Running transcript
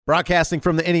Broadcasting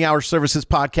from the Any Hour Services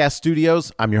podcast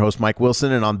studios, I'm your host, Mike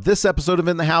Wilson, and on this episode of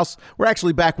In the House, we're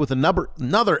actually back with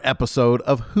another episode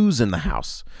of Who's in the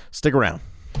House. Stick around.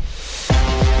 If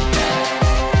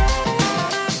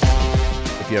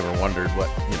you ever wondered what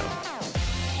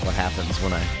happens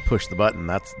when I push the button,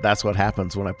 that's what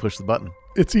happens when I push the button.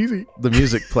 It's easy. The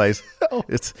music plays. Oh.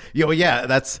 It's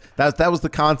that was the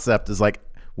concept, is like,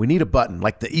 we need a button,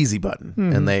 like the easy button,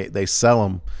 and they sell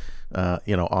them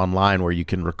online where you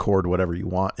can record whatever you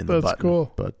want in the button. That's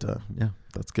cool. But yeah,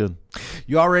 that's good.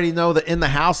 You already know that In the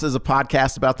House is a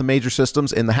podcast about the major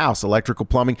systems in the house: electrical,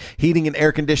 plumbing, heating, and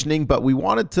air conditioning. But we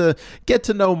wanted to get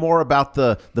to know more about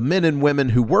the men and women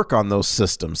who work on those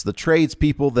systems, the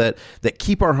tradespeople that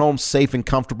keep our homes safe and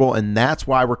comfortable. And that's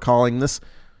why we're calling this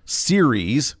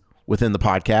series within the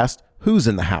podcast Who's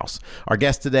in the House. Our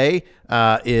guest today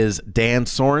is Dan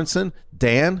Sorensen.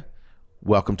 Dan,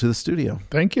 welcome to the studio.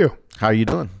 Thank you. How are you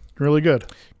doing? Really good.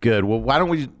 Good. Well, why don't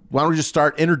we just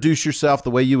start? Introduce yourself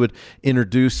the way you would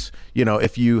introduce,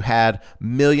 if you had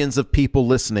millions of people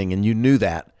listening and you knew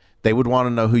that, they would want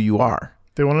to know who you are.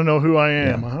 They want to know who I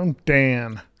am. Yeah. I'm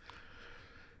Dan.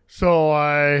 So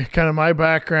my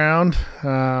background,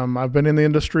 I've been in the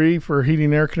industry for heating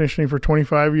and air conditioning for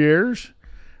 25 years.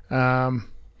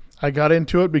 I got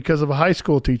into it because of a high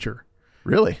school teacher.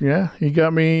 Really? Yeah. He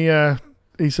got me,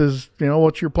 he says,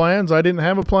 what's your plans? I didn't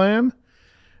have a plan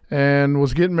and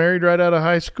was getting married right out of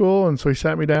high school. And so he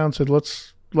sat me down and said,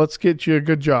 let's get you a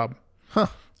good job. Huh.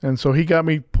 And so he got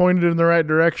me pointed in the right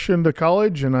direction to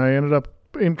college, and I ended up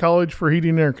in college for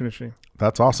heating and air conditioning.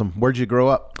 That's awesome. Where'd you grow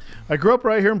up? I grew up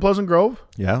right here in Pleasant Grove.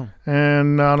 Yeah.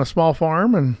 And on a small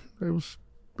farm, and it was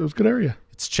a good area.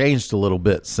 It's changed a little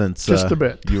bit since Just a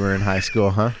bit. You were in high school,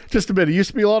 huh? Just a bit. It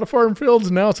used to be a lot of farm fields,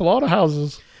 and now it's a lot of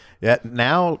houses. Yeah,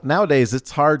 nowadays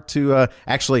it's hard to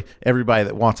actually, everybody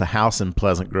that wants a house in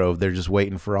Pleasant Grove, they're just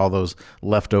waiting for all those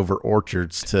leftover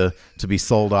orchards to be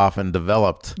sold off and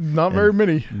developed. Very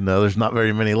many. No, there's not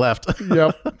very many left.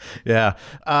 Yep. Yeah.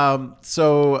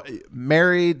 So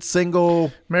married,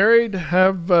 single? Married,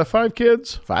 have 5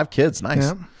 kids. 5 kids,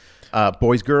 nice. Yeah.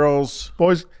 Boys, girls?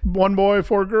 Boys, 1 boy,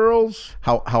 4 girls.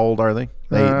 How old are they?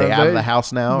 They out of the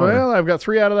house now? Well, I've got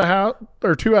 3 out of the house,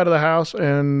 or 2 out of the house,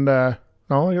 and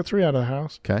no, I got 3 out of the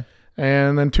house. Okay.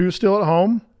 And then 2 still at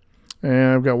home.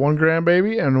 And I've got 1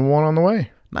 grandbaby and 1 on the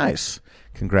way. Nice.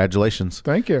 Congratulations.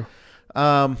 Thank you.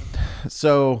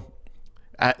 So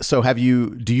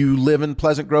do you live in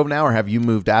Pleasant Grove now, or have you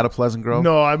moved out of Pleasant Grove?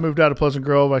 No, I moved out of Pleasant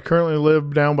Grove. I currently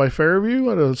live down by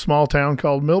Fairview at a small town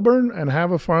called Milburn, and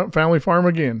have a family farm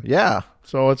again. Yeah.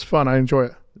 So it's fun. I enjoy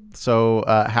it. So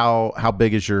how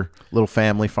big is your little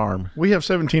family farm? We have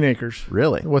 17 acres.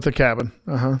 Really? With a cabin.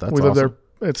 That's we live awesome. there.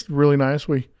 It's really nice.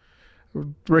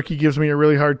 Ricky gives me a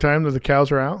really hard time that the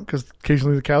cows are out, because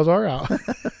occasionally the cows are out.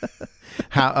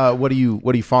 How? What do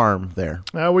you farm there?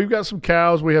 We've got some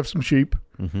cows. We have some sheep.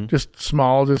 Mm-hmm. Just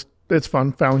small. It's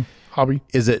fun. Family hobby.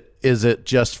 Is it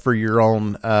just for your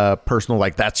own personal,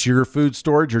 like that's your food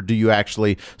storage, or do you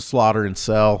actually slaughter and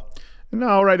sell?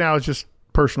 No, right now it's just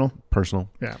personal. Personal.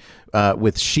 Yeah.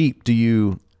 With sheep, do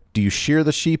you shear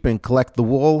the sheep and collect the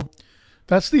wool?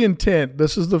 That's the intent.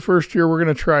 This is the first year we're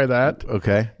going to try that.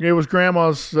 Okay. It was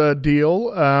Grandma's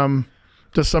deal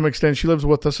to some extent. She lives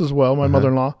with us as well, my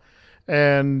mother-in-law.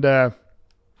 And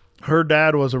her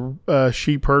dad was a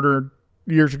sheep herder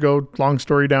years ago, long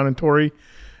story, down in Torrey.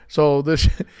 So this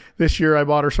year I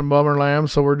bought her some bummer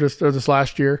lambs. So this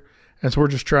last year. And so we're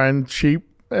just trying sheep.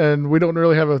 And we don't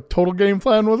really have a total game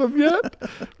plan with them yet.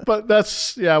 But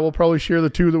we'll probably share the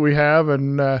 2 that we have.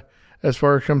 And as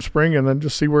far as come spring, and then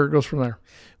just see where it goes from there.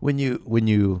 When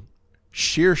you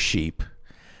shear sheep,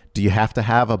 do you have to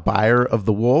have a buyer of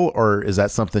the wool, or is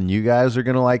that something you guys are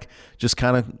going to just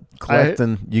kind of collect?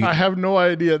 I have no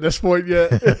idea at this point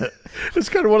yet. It's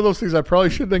kind of one of those things I probably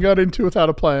shouldn't have got into without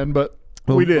a plan, but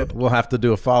we did. We'll have to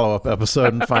do a follow-up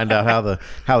episode and find out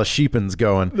how the sheeping's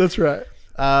going. That's right.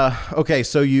 Okay,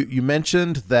 so you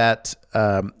mentioned that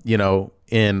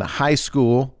in high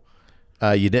school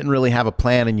you didn't really have a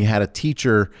plan, and you had a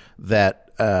teacher that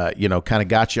kind of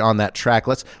got you on that track.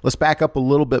 Let's back up a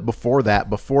little bit before that.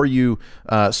 Before you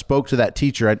spoke to that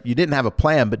teacher, you didn't have a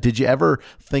plan, but did you ever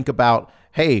think about,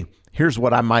 hey, here's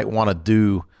what I might want to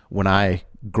do when I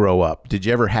grow up? Did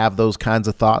you ever have those kinds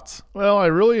of thoughts? Well, I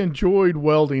really enjoyed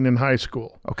welding in high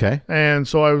school. Okay. And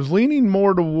so I was leaning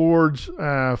more towards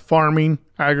farming,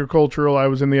 agricultural. I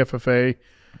was in the FFA.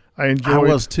 I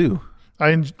was too.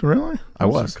 Really? I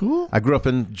was. Cool. I grew up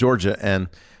in Georgia, and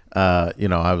I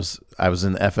was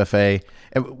in the FFA.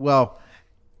 And, well,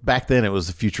 back then it was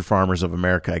the Future Farmers of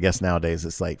America. I guess nowadays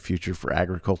it's like Future for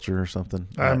Agriculture or something.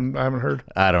 I haven't heard.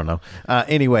 I don't know.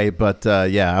 Anyway, but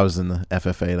yeah, I was in the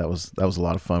FFA. That was a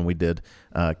lot of fun. We did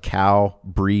cow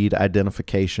breed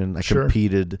identification. I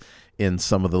competed in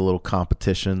some of the little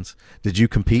competitions. Did you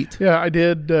compete? Yeah, I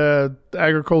did the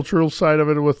agricultural side of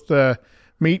it with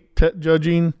meat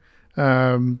judging,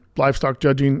 livestock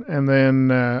judging, and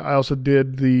then I also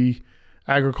did the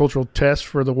agricultural tests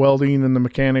for the welding and the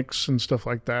mechanics and stuff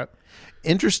like that.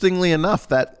 Interestingly enough,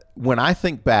 that when I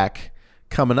think back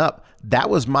coming up, that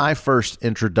was my first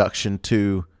introduction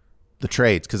to the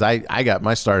trades, because I got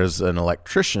my start as an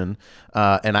electrician,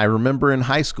 and I remember in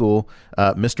high school,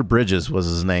 Mr. Bridges was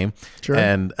his name, sure.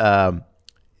 And I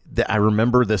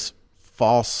remember this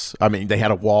they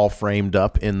had a wall framed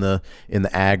up in the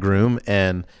ag room,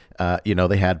 and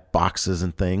they had boxes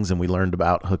and things, and we learned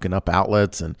about hooking up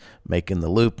outlets and making the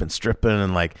loop and stripping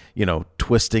and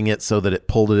twisting it so that it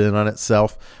pulled it in on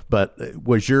itself. But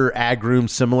was your ag room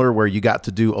similar, where you got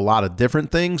to do a lot of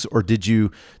different things, or did you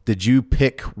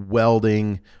pick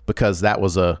welding because that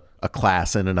was a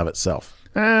class in and of itself?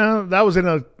 That was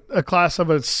in a class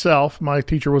of itself. My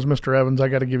teacher was Mr. Evans. I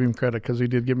got to give him credit because he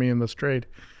did get me in this trade.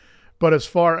 But as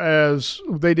far as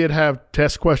they did have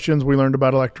test questions, we learned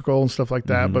about electrical and stuff like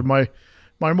that. Mm-hmm. But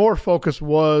my more focus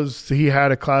was he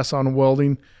had a class on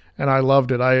welding, and I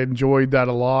loved it. I enjoyed that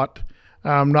a lot.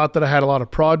 Not that I had a lot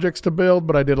of projects to build,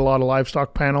 but I did a lot of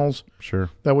livestock panels. Sure.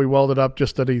 That we welded up,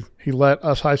 just that he let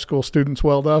us high school students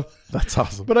weld up. That's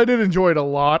awesome. But I did enjoy it a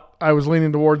lot. I was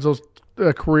leaning towards those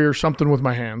careers, something with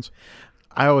my hands.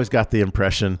 I always got the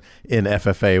impression in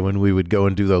FFA when we would go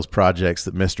and do those projects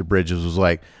that Mr. Bridges was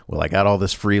like, well, I got all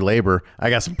this free labor. I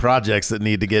got some projects that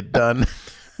need to get done.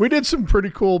 We did some pretty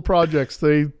cool projects.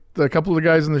 A couple of the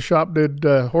guys in the shop did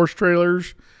horse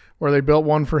trailers where they built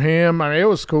one for him. I mean, it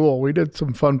was cool. We did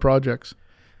some fun projects.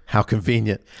 How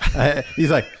convenient.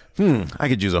 He's like, I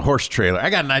could use a horse trailer.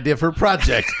 I got an idea for a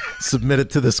project. Submit it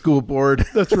to the school board.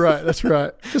 That's right.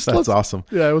 That's awesome.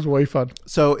 Yeah, it was way fun.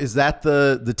 So is that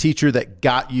the teacher that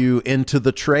got you into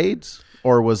the trades,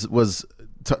 or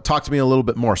talk to me a little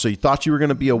bit more. So you thought you were going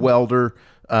to be a welder.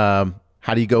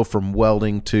 How do you go from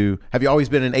welding to, have you always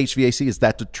been in HVAC? Is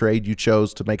that the trade you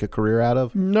chose to make a career out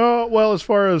of? No. Well, as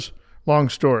far as long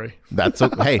story. That's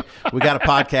okay. Hey, we got a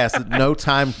podcast. No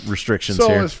time restrictions here.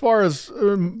 So as far as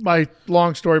my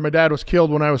long story, my dad was killed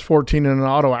when I was 14 in an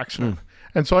auto accident.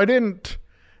 And so I didn't,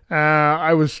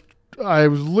 I was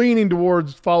leaning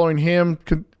towards following him.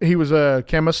 He was a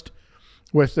chemist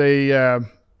with a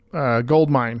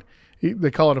gold mine. They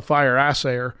call it a fire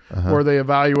assayer, where they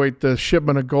evaluate the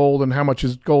shipment of gold and how much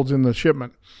gold's in the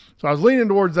shipment. So I was leaning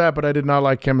towards that, but I did not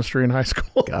like chemistry in high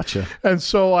school. Gotcha. And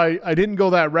so I didn't go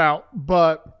that route.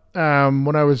 But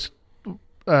when I was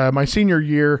my senior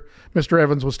year, Mr.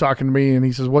 Evans was talking to me, and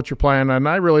he says, what's your plan? And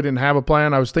I really didn't have a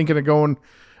plan. I was thinking of going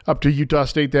up to Utah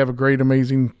State. They have a great,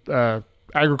 amazing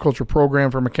agriculture program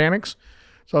for mechanics.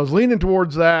 So I was leaning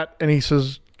towards that, and he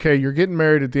says, okay, you're getting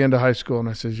married at the end of high school. And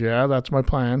I says, yeah, that's my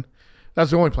plan. That's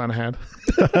the only plan I had.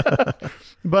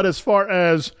 But as far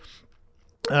as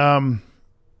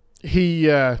he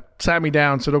sat me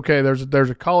down and said, okay, there's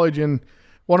a college in,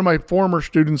 one of my former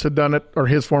students had done it, or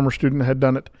his former student had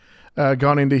done it,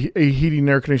 gone into heating and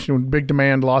air conditioning with big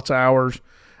demand, lots of hours,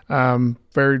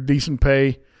 very decent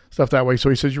pay, stuff that way. So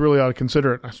he says, you really ought to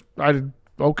consider it. I did,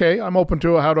 okay, I'm open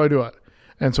to it. How do I do it?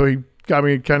 And so he got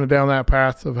me kind of down that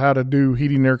path of how to do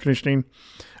heating and air conditioning,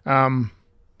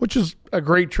 which is a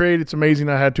great trade. It's amazing.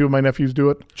 I had two of my nephews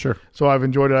do it. Sure. So I've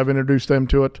enjoyed it. I've introduced them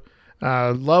to it.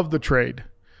 Love the trade.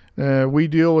 We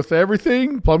deal with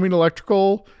everything, plumbing,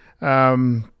 electrical,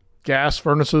 gas,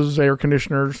 furnaces, air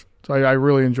conditioners. So I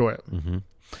really enjoy it. Mm-hmm.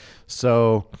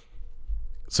 So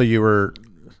you were,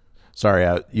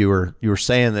 you were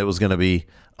saying that it was going to be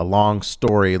a long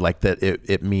story, like that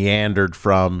it meandered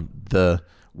from the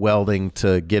welding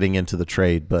to getting into the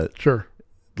trade. But sure.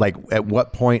 Like at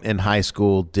what point in high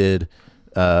school did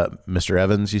Mr.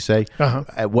 Evans, you say,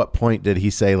 at what point did he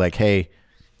say like, hey,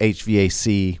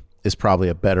 HVAC is probably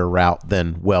a better route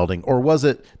than welding? Or was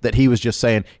it that he was just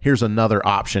saying, here's another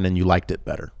option and you liked it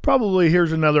better? Probably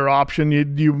here's another option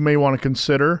you may want to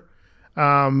consider.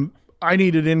 I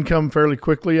needed income fairly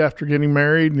quickly after getting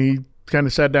married, and he kind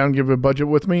of sat down and gave a budget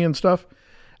with me and stuff.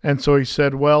 And so he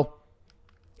said, well,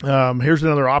 here's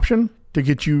another option to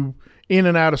get you in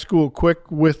and out of school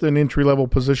quick with an entry-level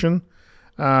position.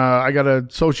 I got an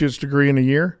associate's degree in a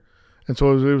year, and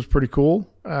so it was pretty cool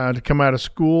to come out of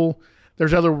school.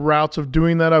 There's other routes of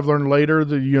doing that. I've learned later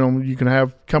that, you can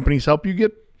have companies help you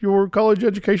get your college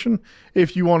education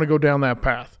if you want to go down that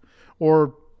path,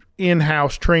 or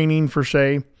in-house training for,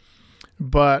 say,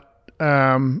 but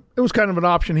it was kind of an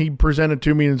option he presented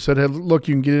to me and said, hey, look,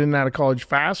 you can get in and out of college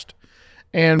fast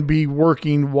and be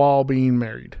working while being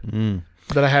married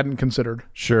that I hadn't considered.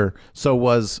 Sure. So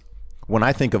when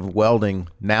I think of welding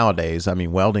nowadays, I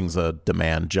mean, welding's a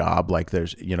demand job. Like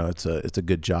there's, it's a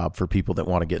good job for people that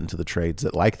want to get into the trades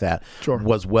that like that. Sure.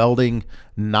 Was welding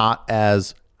not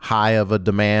as high of a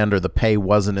demand, or the pay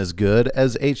wasn't as good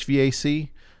as HVAC?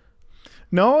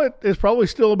 No, it's probably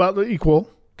still about the equal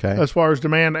as far as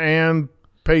demand and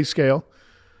pay scale.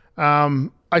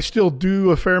 I still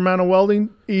do a fair amount of welding,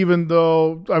 even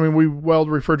though, I mean, we weld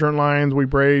refrigerant lines, we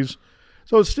braze.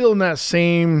 So it's still in that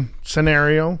same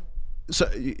scenario. So,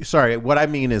 sorry, what I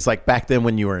mean is like back then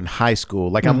when you were in high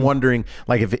school, like I'm wondering,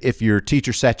 like if your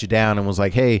teacher sat you down and was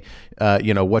like, hey,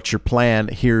 what's your plan?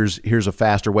 Here's a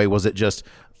faster way. Was it just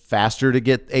faster to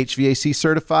get HVAC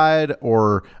certified?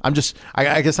 Or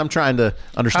I guess I'm trying to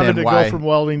understand how did it why. go from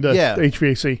welding to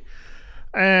HVAC?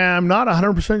 I'm not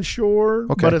 100% sure,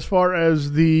 but as far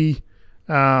as the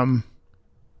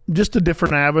just a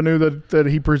different avenue that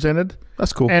he presented.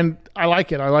 That's cool. And I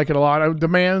like it. I like it a lot. I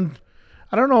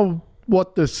don't know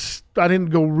what I didn't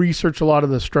go research a lot of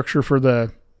the structure for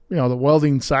the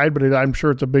welding side, but I'm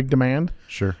sure it's a big demand.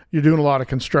 Sure. You're doing a lot of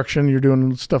construction. You're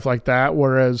doing stuff like that.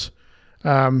 Whereas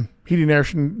heating and air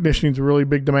conditioning is a really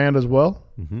big demand as well.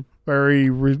 Mm-hmm. Very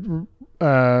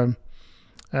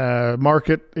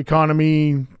market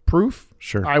economy proof.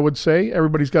 Sure. I would say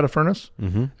everybody's got a furnace.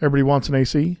 Mm-hmm. Everybody wants an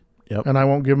AC. Yep. And I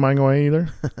won't give mine away either.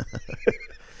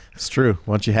 It's true.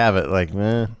 Once you have it, like,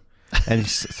 man, and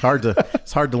it's hard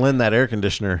to lend that air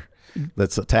conditioner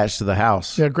that's attached to the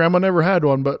house. Yeah, Grandma never had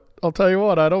one, but I'll tell you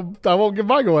what, I won't give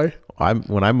mine away.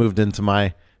 When I moved into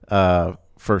my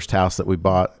first house that we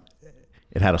bought,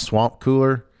 it had a swamp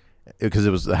cooler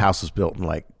because the house was built in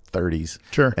like 30s.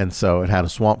 Sure. And so it had a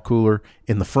swamp cooler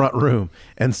in the front room.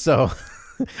 And so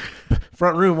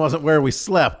front room wasn't where we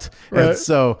slept. Right. And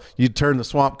so you'd turn the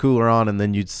swamp cooler on, and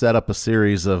then you'd set up a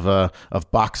series of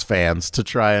box fans to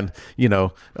try and,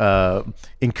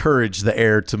 encourage the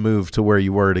air to move to where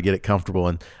you were to get it comfortable.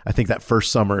 And I think that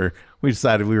first summer we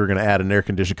decided we were going to add an air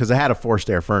conditioner because it had a forced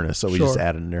air furnace. So we just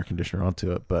added an air conditioner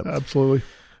onto it. But absolutely.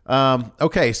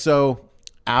 Okay. So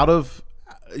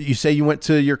you say you went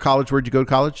to your college. Where'd you go to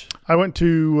college? I went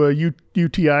to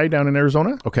UTI down in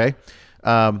Arizona. Okay.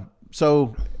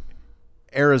 So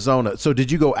Arizona. So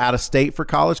did you go out of state for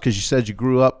college? Because you said you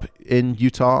grew up in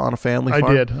Utah on a family farm.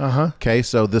 I did. Uh-huh. Okay.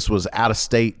 So this was out of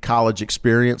state college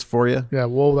experience for you? Yeah.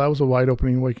 Whoa, that was a wide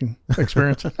opening waking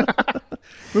experience.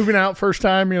 Moving out first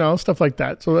time, stuff like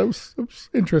that. So it was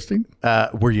interesting.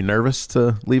 Were you nervous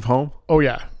to leave home? Oh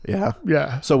yeah. Yeah.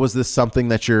 Yeah. So was this something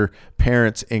that your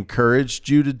parents encouraged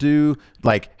you to do?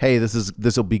 Like, hey,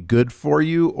 this will be good for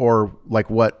you, or like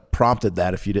what prompted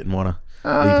that if you didn't want to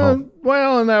leave home?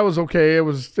 Well, and that was okay. It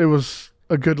was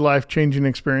a good life-changing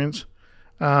experience.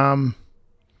 But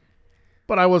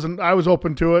I was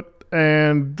open to it,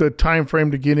 and the time frame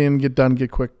to get in, get done,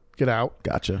 get quick, get out.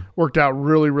 Gotcha. Worked out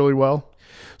really, really well.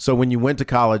 So when you went to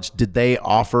college, did they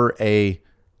offer a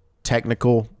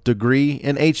technical degree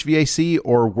in HVAC,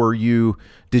 or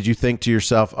did you think to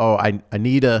yourself, oh, I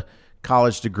need a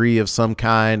college degree of some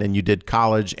kind, and you did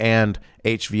college and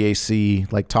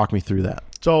HVAC? Like, talk me through that.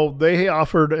 So they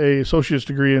offered a associate's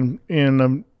degree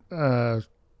in the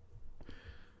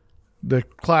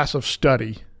class of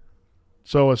study.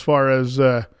 So as far as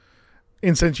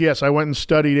in sense, yes, I went and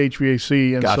studied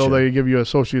HVAC, and Gotcha. So they give you an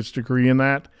associate's degree in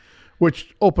that,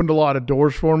 which opened a lot of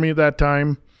doors for me at that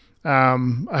time.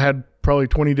 I had probably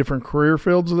 20 different career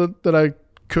fields that I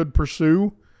could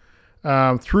pursue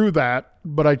through that,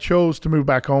 but I chose to move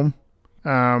back home.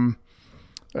 Like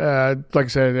I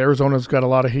said, Arizona's got a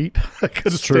lot of heat. I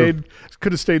could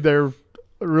have stayed there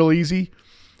real easy,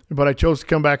 but I chose to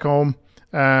come back home.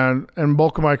 And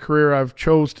bulk of my career, I've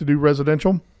chose to do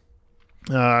residential.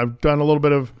 I've done a little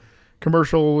bit of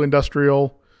commercial,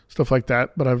 industrial, stuff like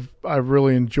that, but I've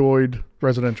really enjoyed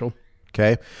residential.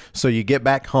 Okay. So you get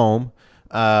back home.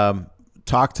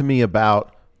 Talk to me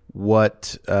about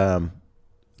what,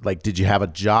 did you have a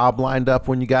job lined up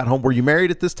when you got home? Were you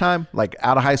married at this time? Like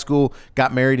out of high school,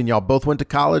 got married, and y'all both went to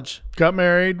college? Got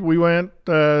married. We went,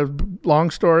 long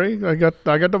story. I got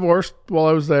divorced while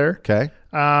I was there. Okay.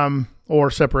 Or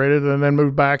separated, and then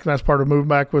moved back. And that's part of moving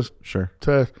back was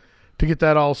to get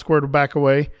that all squared back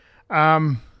away.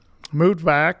 Moved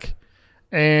back,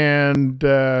 and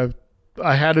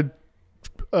I had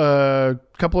a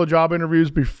couple of job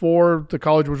interviews before the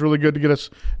college was really good to get us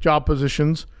job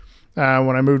positions.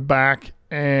 When I moved back,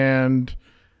 and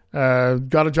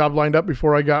got a job lined up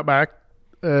before I got back,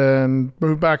 and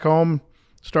moved back home.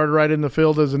 Started right in the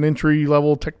field as an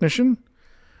entry-level technician.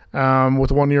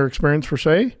 with 1 year experience per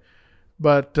se,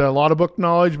 but a lot of book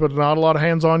knowledge, but not a lot of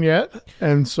hands-on yet.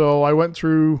 And so I went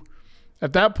through,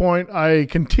 at that point, I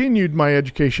continued my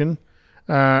education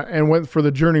and went for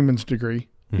the journeyman's degree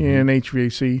in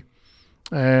HVAC,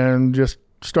 and just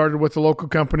started with the local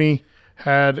company,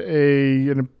 had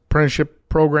an apprenticeship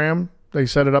program. They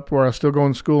set it up where I was still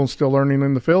going to school and still learning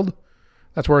in the field.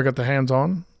 That's where I got the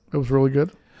hands-on. It was really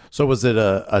good. So was it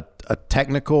a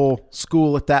technical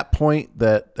school at that point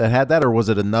that had that, or was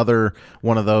it another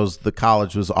one of those, the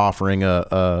college was offering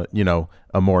a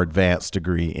more advanced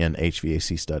degree in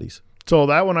HVAC studies? So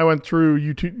that one I went through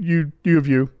U of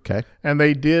U. Okay. And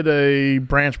they did a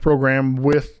branch program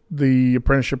with the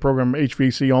apprenticeship program,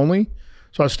 HVAC only.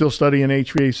 So I was still studying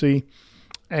HVAC,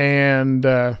 and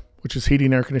which is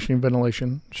heating, air conditioning,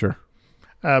 ventilation. Sure.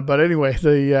 But anyway,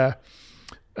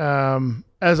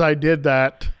 as I did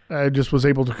that, I just was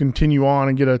able to continue on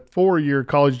and get a 4-year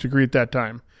college degree at that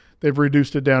time. They've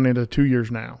reduced it down into 2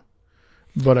 years now.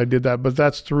 But I did that. But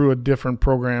that's through a different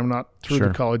program, not through the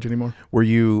college anymore. Were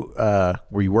you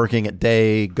working at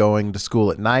day, going to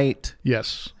school at night?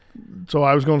 Yes. So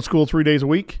I was going to school 3 days a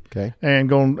week. Okay. And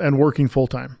going and working full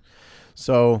time.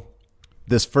 So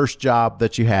this first job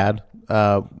that you had,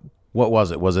 what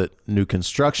was it? Was it new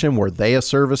construction? Were they a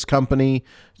service company?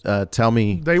 Tell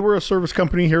me. They were a service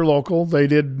company here local. They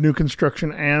did new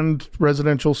construction and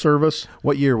residential service.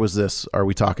 What year was this? Are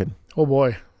we talking? Oh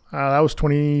boy. That was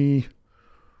 22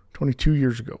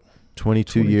 years ago.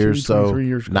 22 years. So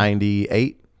years ago.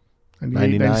 98,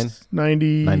 99,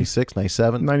 90, 96,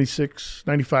 97, 96,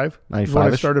 95. 95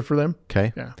 when I started for them.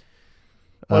 Okay. Yeah.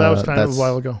 Well, that was a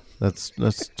while ago. That's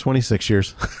 26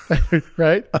 years.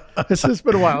 Right? It's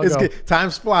been a while ago.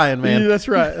 Time's flying, man. Yeah, that's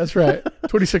right.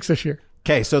 26 this year.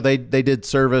 Okay, so they did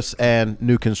service and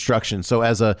new construction. So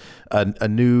as a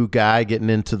new guy getting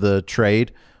into the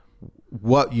trade,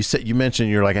 what you mentioned,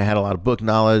 you're like, I had a lot of book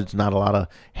knowledge, not a lot of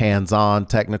hands-on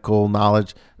technical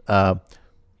knowledge.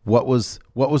 What was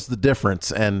the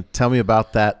difference? And tell me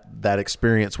about that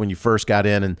experience when you first got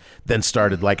in and then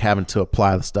started like having to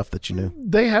apply the stuff that you knew.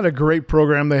 They had a great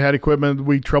program. They had equipment.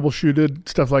 We troubleshooted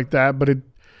stuff like that, but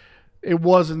it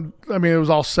wasn't, I mean, it was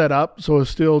all set up. So it was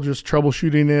still just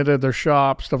troubleshooting it at their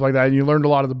shop, stuff like that. And you learned a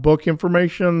lot of the book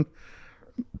information.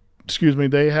 Excuse me.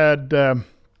 They had a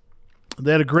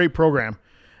great program.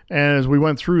 And as we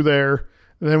went through there,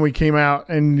 then we came out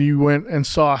and you went and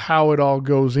saw how it all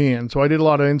goes in. So I did a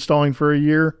lot of installing for a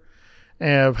year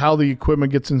of how the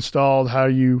equipment gets installed, how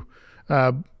you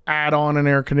add on an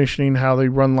air conditioning, how they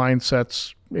run line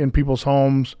sets in people's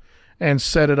homes and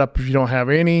set it up if you don't have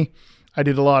any. I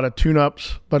did a lot of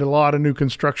tune-ups, but a lot of new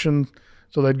construction.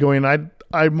 So they'd go in.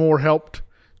 I more helped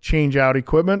change out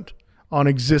equipment on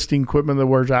existing equipment that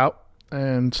wears out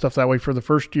and stuff that way for the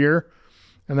first year.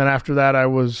 And then after that, I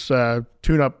was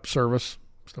tune-up service,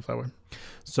 stuff that way.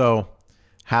 So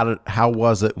how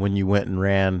was it when you went and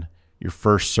ran your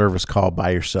first service call by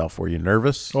yourself? Were you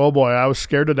nervous? Oh boy, I was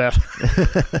scared to death.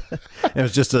 It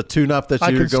was just a tune-up that you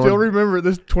were going. I can still remember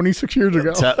this 26 years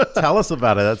ago. Tell us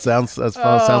about it. That's fun. Sounds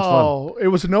fun. It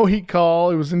was a no heat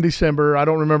call. It was in December. I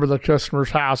don't remember the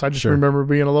customer's house. I just remember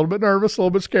being a little bit nervous, a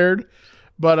little bit scared.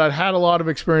 But I had a lot of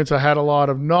experience. I had a lot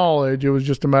of knowledge. It was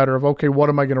just a matter of, okay, what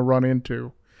am I going to run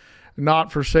into?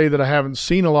 Not for say that I haven't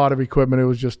seen a lot of equipment. It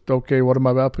was just, okay, what am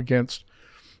I up against?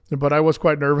 But I was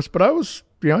quite nervous. But I was,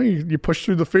 you push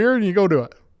through the fear and you go do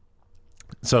it.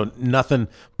 So nothing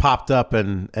popped up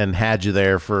and had you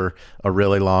there for a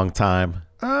really long time?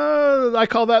 I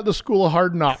call that the school of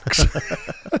hard knocks.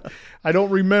 I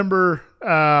don't remember,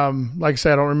 like I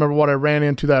said, I don't remember what I ran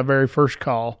into that very first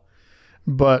call.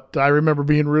 But I remember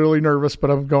being really nervous, but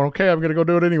I'm going, okay, I'm going to go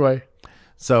do it anyway.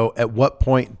 So at what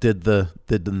point did the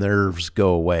nerves go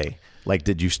away? Like,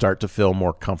 did you start to feel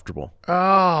more comfortable? Oh,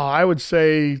 I would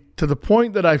say to the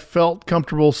point that I felt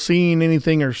comfortable seeing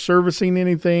anything or servicing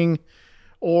anything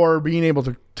or being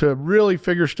able to really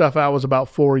figure stuff out was about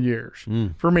 4 years.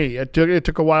 For me. It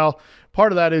took a while.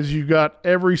 Part of that is you got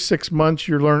every 6 months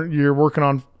you're working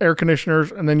on air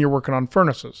conditioners and then you're working on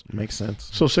furnaces. Makes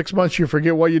sense. So 6 months you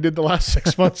forget what you did the last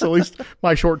 6 months, at least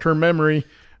my short-term memory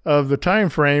of the time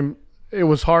frame. It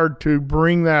was hard to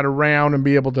bring that around and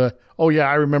be able to, oh yeah,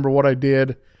 I remember what I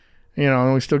did,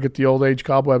 and we still get the old age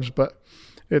cobwebs, but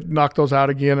it knocked those out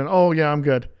again and, oh yeah, I'm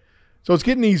good. So it's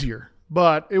getting easier,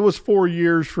 but it was 4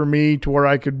 years for me to where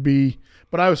I could be,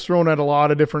 but I was thrown at a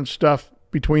lot of different stuff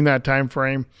between that time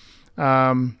frame.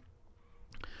 So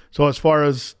as far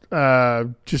as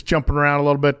just jumping around a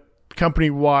little bit,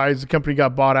 company-wise, the company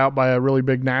got bought out by a really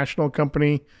big national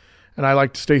company, and I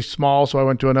like to stay small, so I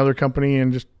went to another company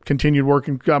and just continued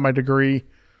working, got my degree,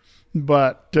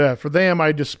 But for them,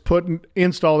 I just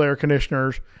installed air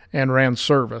conditioners and ran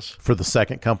service for the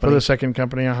second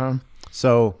company.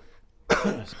 So,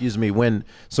 excuse me. When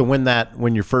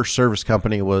your first service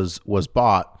company was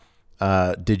bought,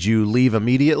 did you leave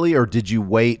immediately, or did you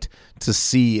wait to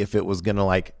see if it was going to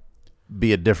like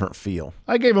be a different feel?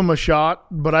 I gave them a shot,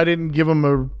 but I didn't give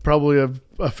them probably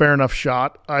a fair enough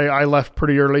shot. I left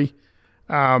pretty early,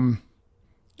 and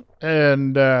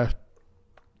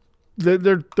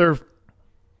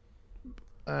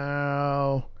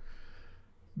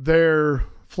their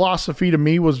philosophy to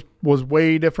me was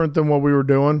way different than what we were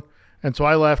doing, and so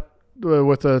I left and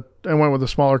went with a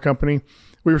smaller company.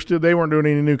 They weren't doing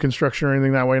any new construction or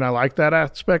anything that way, and I liked that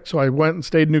aspect, so I went and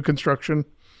stayed new construction,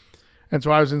 and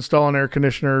so I was installing air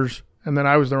conditioners, and then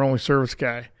I was their only service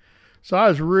guy. So I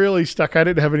was really stuck. I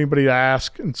didn't have anybody to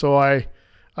ask, and so I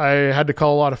had to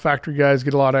call a lot of factory guys,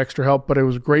 get a lot of extra help, but it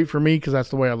was great for me because that's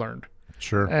the way I learned.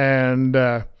 Sure. And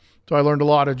so I learned a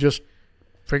lot of just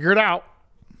figure it out.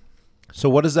 So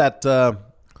what does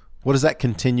that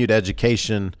continued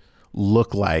education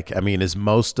look like? I mean, is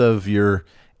most of your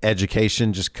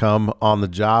education just come on the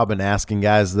job and asking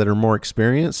guys that are more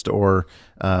experienced, or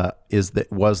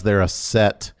was there a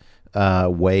set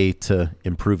way to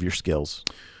improve your skills?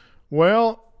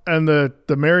 Well, and the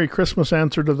Merry Christmas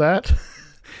answer to that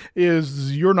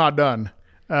is you're not done.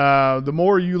 The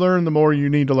more you learn, the more you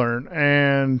need to learn.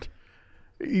 And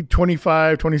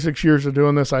 25, 26 years of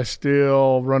doing this, I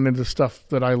still run into stuff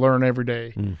that I learn every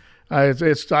day.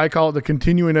 I call it the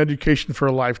continuing education for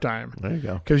a lifetime. There you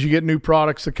go. Because you get new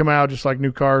products that come out, just like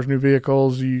new cars, new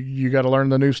vehicles. You got to learn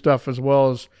the new stuff, as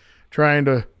well as trying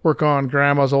to work on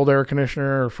grandma's old air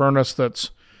conditioner or furnace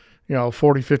that's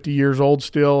 40, 50 years old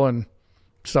still, and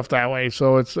stuff that way.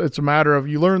 So it's a matter of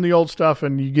you learn the old stuff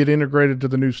and you get integrated to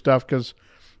the new stuff, because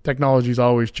technology is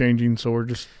always changing. So we're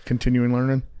just continuing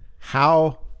learning.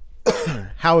 How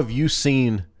have you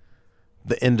seen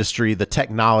the industry, the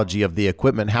technology of the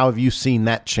equipment? How have you seen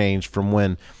that change from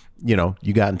when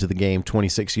you got into the game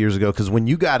 26 years ago? Because when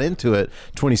you got into it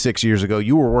 26 years ago,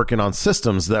 you were working on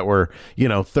systems that were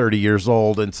 30 years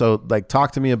old. And so, like,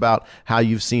 talk to me about how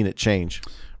you've seen it change.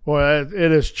 Well,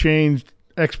 it has changed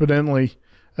exponentially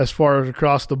as far as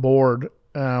across the board.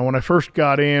 When I first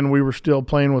got in, we were still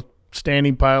playing with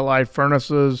standing pilot light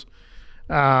furnaces.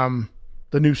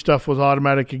 The new stuff was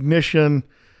automatic ignition,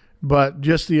 but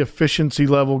just the efficiency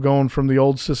level going from the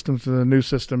old system to the new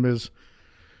system is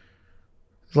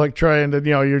like trying to,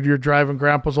 you're driving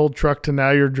grandpa's old truck to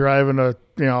now you're driving a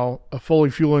fully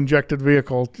fuel injected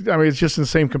vehicle. I mean, it's just in the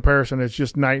same comparison. It's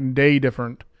just night and day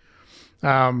different.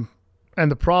 And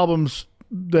the problems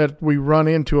that we run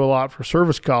into a lot for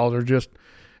service calls are just,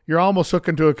 you're almost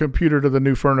hooking to a computer to the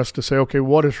new furnace to say, okay,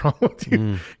 what is wrong with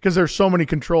you? Because there's so many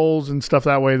controls and stuff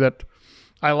that way that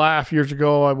I laugh. Years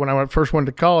ago, when I first went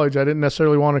to college, I didn't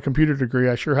necessarily want a computer degree.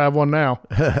 I sure have one now.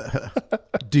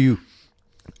 Do you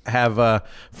have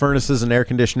furnaces and air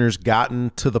conditioners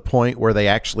gotten to the point where they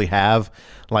actually have,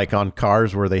 like on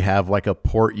cars, where they have like a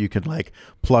port you can like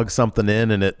plug something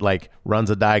in and it like runs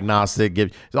a diagnostic?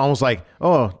 It's almost like,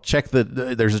 oh,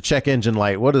 there's a check engine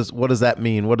light. What does that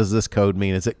mean? What does this code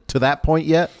mean? Is it to that point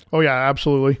yet? Oh yeah,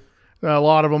 absolutely. A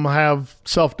lot of them have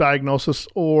self-diagnosis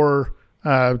or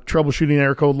troubleshooting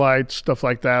air code lights, stuff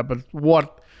like that. But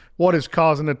what is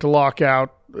causing it to lock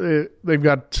out? They've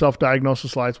got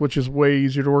self-diagnosis lights, which is way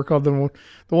easier to work on than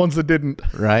the ones that didn't.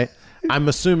 Right. I'm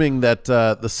assuming that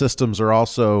the systems are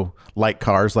also like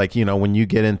cars. Like, when you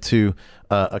get into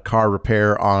a car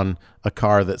repair on a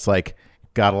car that's like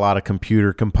got a lot of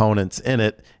computer components in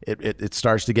it, it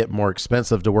starts to get more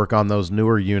expensive to work on those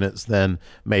newer units than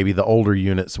maybe the older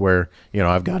units where,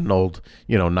 I've got an old,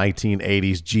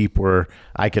 1980s Jeep where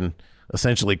I can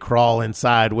essentially crawl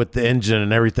inside with the engine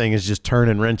and everything is just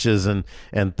turning wrenches and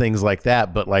things like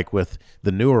that. But like with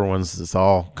the newer ones, it's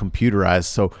all computerized.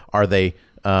 So are the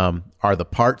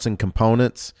parts and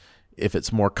components, if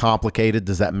it's more complicated,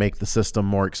 does that make the system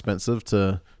more expensive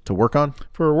to work on?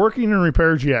 For working and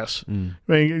repairs, yes. I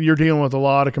mean, you're dealing with a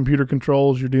lot of computer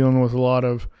controls. You're dealing with a lot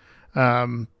of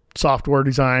software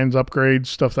designs, upgrades,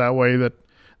 stuff that way that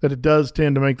it does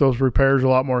tend to make those repairs a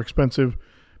lot more expensive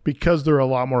because they're a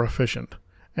lot more efficient.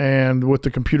 And with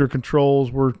the computer controls,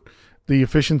 the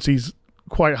efficiency's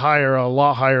quite higher, a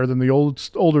lot higher than the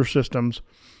older systems,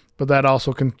 but that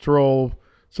also can throw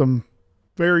some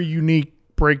very unique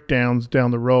breakdowns down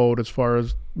the road as far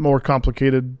as more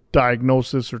complicated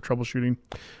diagnosis or troubleshooting.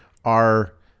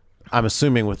 I'm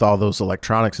assuming with all those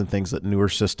electronics and things that newer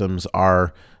systems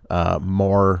are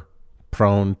more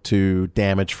prone to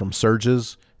damage from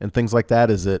surges and things like that.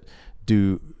 Is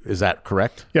that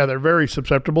correct? Yeah, they're very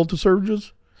susceptible to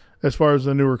surges. as far as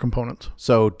the newer components.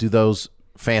 So do those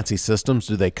fancy systems,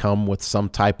 do they come with some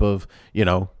type of,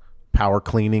 power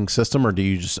cleaning system, or do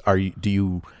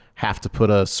you have to put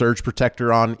a surge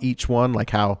protector on each one?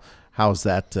 Like how's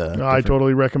that? I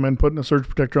totally recommend putting a surge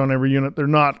protector on every unit. They're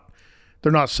not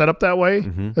set up that way.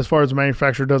 As far as the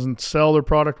manufacturer doesn't sell their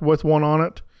product with one on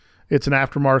it. It's an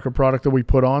aftermarket product that we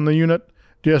put on the unit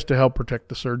just to help protect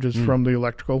the surges from the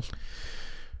electricals.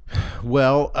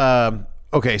 Well,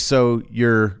 okay, so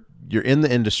you're in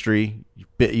the industry.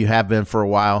 You have been for a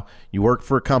while. You worked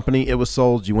for a company. It was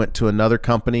sold. You went to another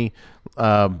company,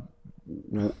 and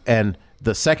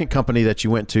the second company that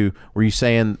you went to, were you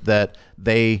saying that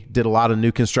they did a lot of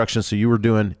new construction? So you were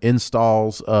doing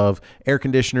installs of air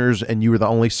conditioners, and you were the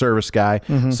only service guy.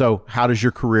 So how does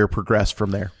your career progress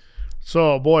from there?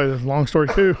 So, boy, that's a long story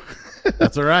too.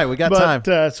 That's all right. We got time.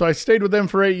 So I stayed with them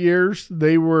for 8 years.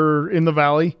 They were in the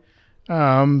Valley.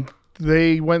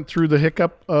 They went through the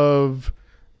hiccup of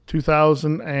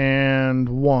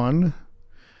 2001.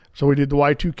 So we did the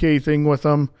Y2K thing with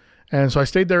them. And so I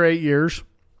stayed there 8 years.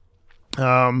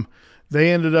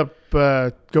 They ended up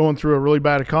going through a really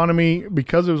bad economy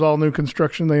because it was all new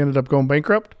construction. They ended up going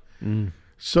bankrupt.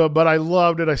 So, but I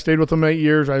loved it. I stayed with them 8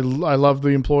 years. I loved the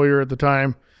employer at the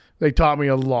time. They taught me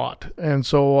a lot. And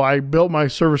so I built my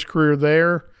service career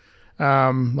there.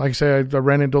 Like I said, I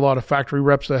ran into a lot of factory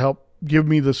reps that helped give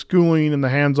me the schooling and the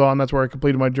hands-on. That's where I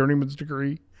completed my journeyman's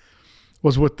degree,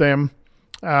 was with them.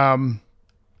 And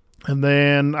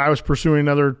then I was pursuing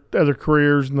other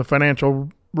careers in the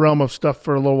financial realm of stuff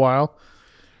for a little while.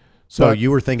 So you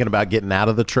were thinking about getting out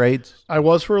of the trades? I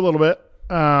was for a little bit,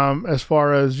 as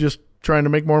far as just trying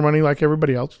to make more money like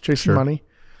everybody else, chasing money.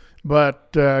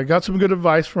 But got some good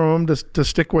advice from them to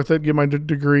stick with it, get my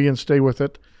degree, and stay with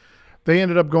it. They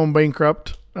ended up going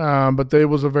bankrupt, but they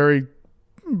was a very,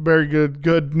 very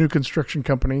good new construction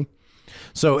company.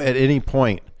 So at any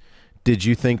point, did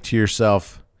you think to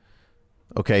yourself,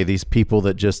 okay, these people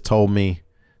that just told me,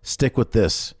 stick with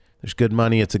this, there's good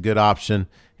money, it's a good option,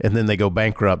 and then they go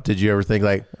bankrupt, did you ever think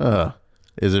like,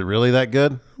 is it really that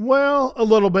good? Well, a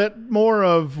little bit more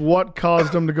of what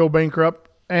caused them to go bankrupt,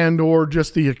 and or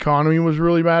just the economy was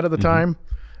really bad at the time.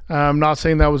 I'm not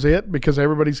saying that was it, because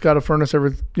everybody's got a furnace. It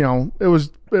was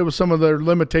some of their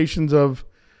limitations of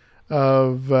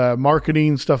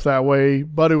marketing stuff that way,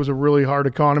 but it was a really hard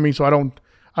economy. So I don't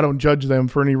judge them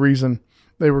for any reason.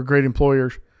 They were great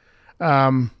employers.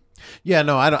 Yeah,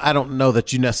 no, I don't know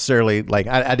that you necessarily like.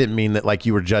 I didn't mean that like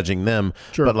you were judging them,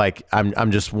 but like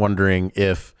I'm just wondering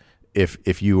if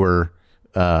you were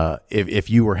if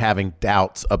you were having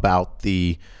doubts about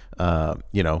the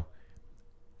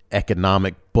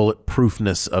economic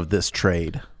bulletproofness of this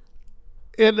trade.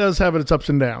 It does have its ups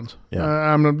and downs. Yeah.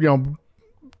 I'm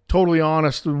totally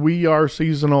honest. We are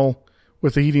seasonal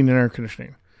with the heating and air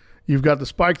conditioning. You've got the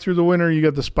spike through the winter. You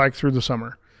got the spike through the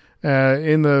summer.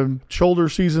 In the shoulder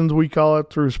seasons, we call it,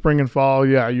 through spring and fall,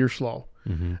 you're slow.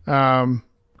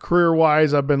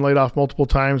 Career-wise, I've been laid off multiple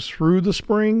times through the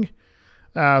spring,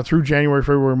 through January,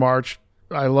 February, March.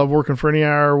 I love working for any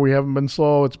hour. We haven't been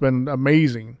slow. It's been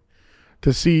amazing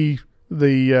to see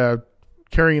the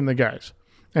carrying the guys,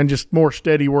 and just more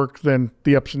steady work than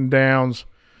the ups and downs.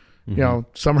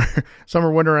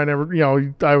 Summer, winter,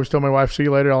 I always tell my wife, see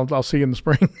you later. I'll see you in the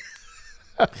spring.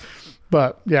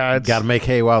 But yeah, it's got to make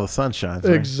hay while the sun shines.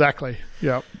 Right? Exactly.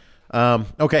 Yeah.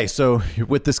 Okay. So you're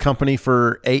with this company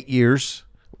for 8 years,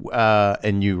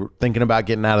 and you're thinking about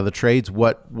getting out of the trades.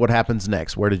 What happens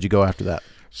next? Where did you go after that?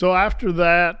 So after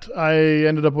that, I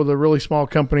ended up with a really small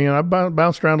company, and I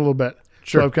bounced around a little bit.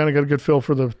 Sure. So I've kind of got a good feel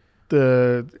for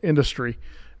the industry.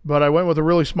 But I went with a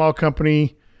really small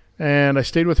company, and I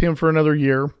stayed with him for another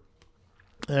year.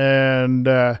 And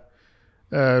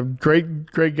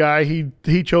great guy.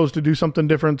 He chose to do something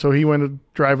different, so he went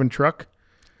driving truck.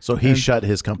 So he shut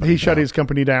his company down. He shut his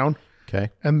company down. Okay.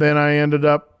 And then I ended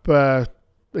up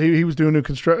he was doing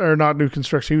not new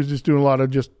construction. He was just doing a lot of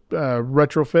just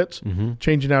retrofits,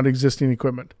 changing out existing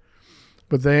equipment.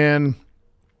 But then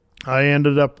I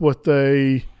ended up with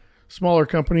a smaller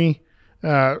company,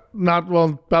 about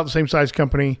the same size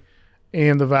company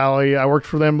in the Valley. I worked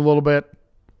for them a little bit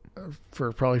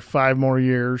for probably 5 more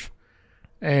years.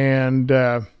 And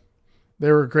they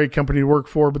were a great company to work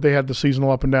for, but they had the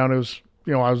seasonal up and down. It was,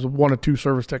 I was one of 2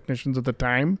 service technicians at the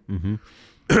time.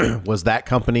 Was that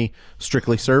company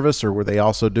strictly service, or were they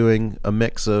also doing a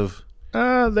mix of?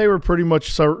 They were pretty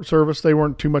much service. They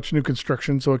weren't too much new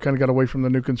construction, so it kind of got away from the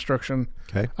new construction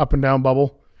up and down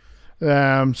bubble.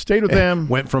 Stayed with them.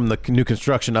 Went from the new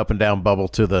construction up and down bubble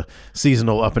to the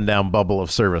seasonal up and down bubble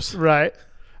of service. Right.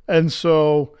 And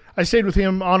so I stayed with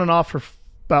him on and off for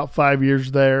about 5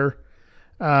 years there.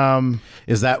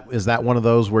 Is that one of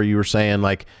those where you were saying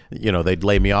like, they'd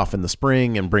lay me off in the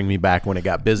spring and bring me back when it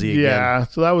got busy again? Yeah,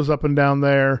 so that was up and down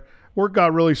there. Work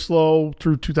got really slow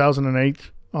through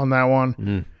 2008 on that one.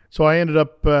 Mm-hmm. So I ended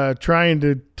up I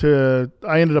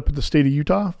ended up at the state of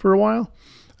Utah for a while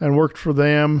and worked for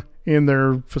them in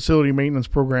their facility maintenance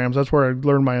programs. That's where I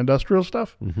learned my industrial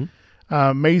stuff. Mm-hmm.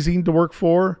 Amazing to work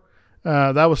for.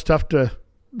 That was tough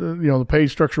the pay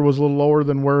structure was a little lower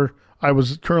than where I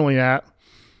was currently at.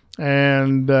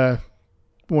 And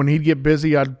when he'd get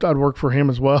busy, I'd work for him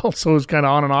as well. So it was kind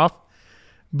of on and off.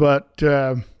 But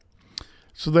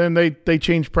so then they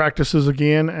changed practices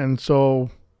again. And so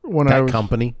when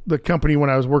the company when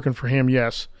I was working for him,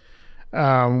 yes. When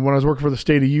I was working for the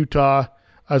state of Utah,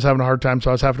 I was having a hard time.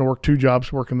 So I was having to work 2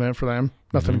 jobs working there for them.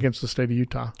 Nothing against the state of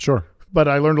Utah. Sure. But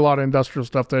I learned a lot of industrial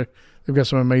stuff there. They've got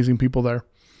some amazing people there.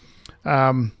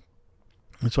 And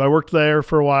so I worked there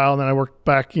for a while, and then I worked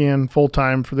back in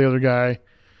full-time for the other guy.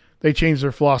 They changed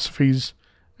their philosophies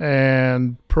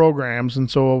and programs, and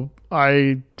so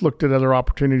I looked at other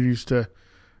opportunities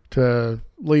to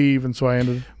leave, and so I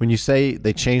ended. When you say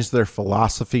they changed their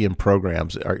philosophy and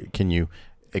programs, can you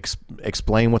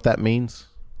explain what that means?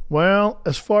 Well,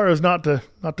 as far as not to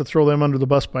throw them under the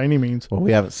bus by any means. Well,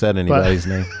 we haven't said anybody's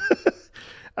name.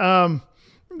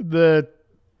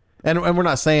 And we're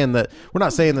not saying that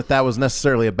was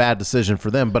necessarily a bad decision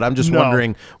for them, but I'm just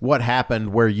wondering what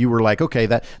happened where you were like, okay,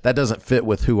 that doesn't fit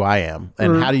with who I am.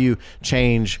 And how do you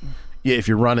change if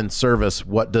you're running service?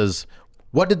 What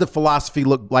did the philosophy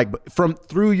look like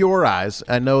through your eyes?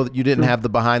 I know that you didn't have the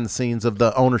behind the scenes of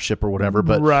the ownership or whatever,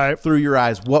 but through your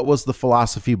eyes, what was the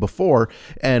philosophy before,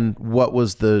 and what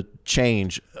was the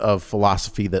change of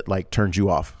philosophy that like turned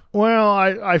you off? Well,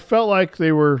 I felt like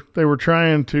they were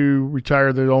trying to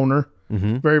retire the owner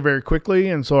very, very quickly,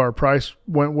 and so our price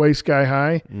went way sky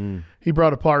high. He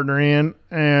brought a partner in,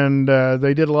 and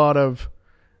they did a lot of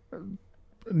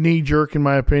knee jerk, in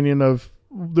my opinion, of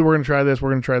we're going to try this, we're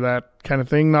going to try that kind of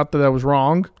thing. Not that that was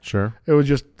wrong. Sure. It was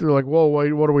just they're like, whoa,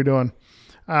 wait, what are we doing?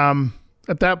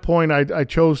 At that point, I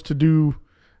chose to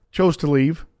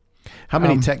leave. How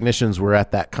many technicians were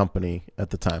at that company at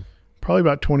the time? Probably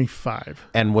about 25.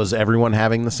 And was everyone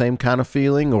having the same kind of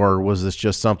feeling, or was this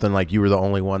just something like you were the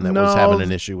only one that was having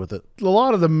an issue with it? A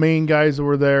lot of the main guys that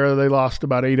were there, they lost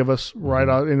about 8 of us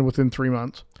within 3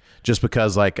 months. Just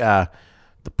because like the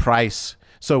price.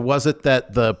 So was it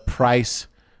that the price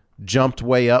jumped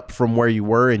way up from where you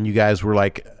were and you guys were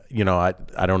like,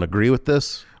 I don't agree with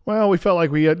this? Well, we felt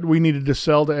like we needed to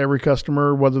sell to every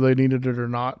customer, whether they needed it or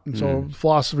not. And so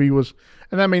philosophy was,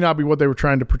 and that may not be what they were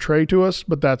trying to portray to us,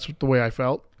 but that's the way I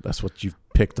felt. That's what you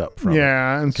picked up from.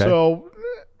 Yeah. And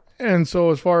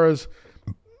so as far as,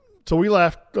 so we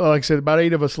left, like I said, about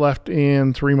 8 of us left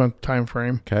in 3-month time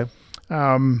frame. Okay.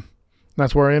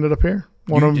 That's where I ended up here.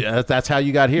 That's how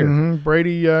you got here.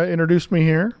 Brady introduced me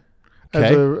here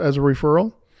as a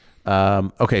referral.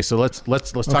 Okay, so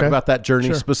let's talk about that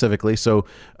journey specifically. So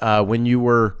when you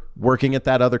were working at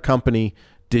that other company,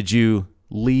 did you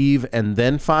leave and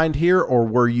then find here, or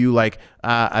were you like,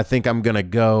 I think I'm going to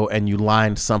go, and you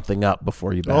lined something up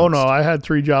before you bounced? Oh, no, I had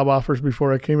 3 job offers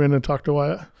before I came in and talked to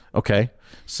Wyatt. Okay,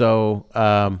 so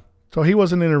he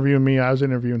wasn't interviewing me, I was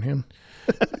interviewing him.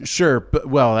 Sure, but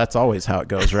that's always how it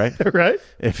goes, right? Right.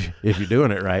 If you're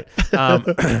doing it right,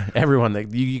 everyone,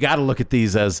 you got to look at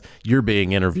these as you're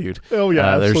being interviewed. Oh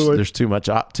yeah, absolutely. There's too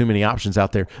many options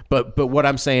out there. But what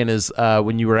I'm saying is,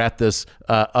 when you were at this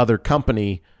other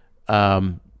company,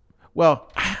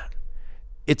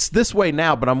 it's this way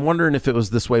now, but I'm wondering if it was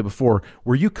this way before.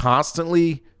 Were you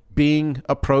constantly being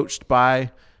approached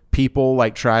by people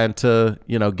like trying to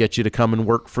get you to come and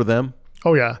work for them?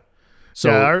 Oh yeah. So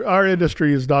our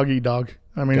industry is dog eat dog.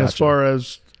 I mean, as far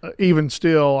as even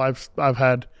still, I've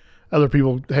had other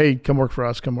people, hey, come work for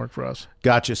us.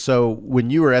 Gotcha. So when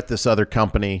you were at this other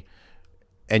company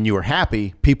and you were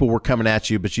happy, people were coming at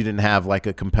you, but you didn't have like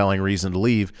a compelling reason to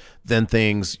leave. Then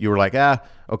you were like,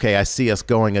 okay, I see us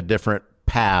going a different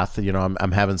path.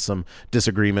 I'm having some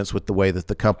disagreements with the way that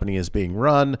the company is being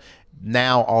run.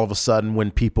 Now, all of a sudden, when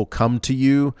people come to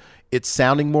you, it's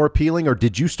sounding more appealing, or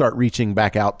did you start reaching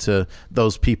back out to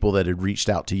those people that had reached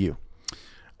out to you?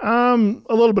 A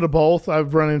little bit of both.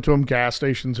 I've run into them gas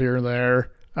stations here and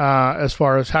there. As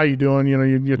far as how you doing,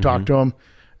 you talk to them,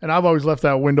 and I've always left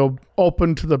that window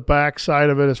open to the back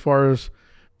side of it. As far as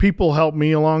people help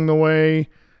me along the way,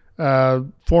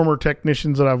 former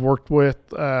technicians that I've worked with,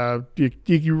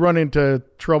 you run into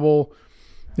trouble.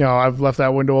 I've left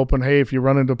that window open. Hey, if you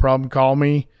run into a problem, call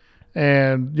me,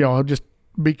 and just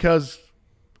because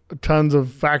tons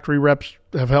of factory reps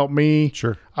have helped me.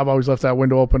 Sure. I've always left that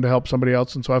window open to help somebody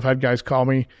else. And so I've had guys call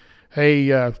me,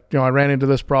 hey, I ran into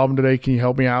this problem today. Can you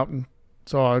help me out? And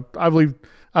so I've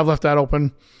left that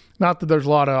open. Not that there's a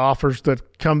lot of offers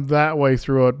that come that way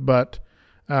through it, but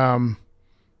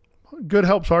good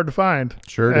help's hard to find.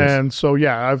 Sure it is. And so,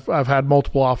 yeah, I've had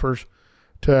multiple offers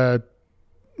to,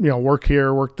 work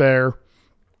here, work there,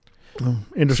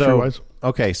 industry-wise.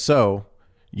 Okay, so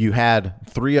you had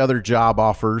 3 other job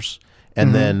offers,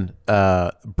 and then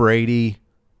Brady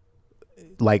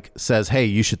says, hey,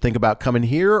 you should think about coming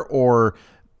here, or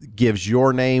gives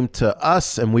your name to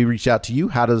us and we reach out to you.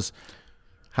 How does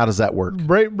that work?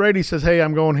 Brady says, hey,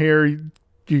 I'm going here. Do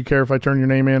you care if I turn your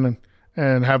name in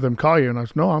and have them call you? And I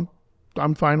said, no,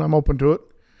 I'm fine. I'm open to it.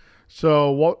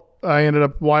 So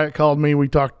Wyatt called me. We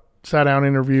talked, sat down,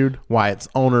 interviewed. Wyatt's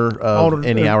owner of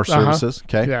Any Hour Services.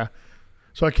 Okay. Yeah.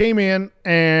 So I came in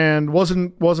and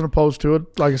wasn't opposed to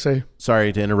it. Like I say,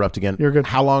 sorry to interrupt again. You're good.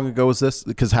 How long ago was this?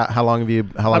 Because how long have you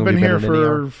I've been here for Any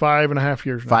Hour? 5.5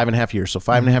 years now. 5.5 years. So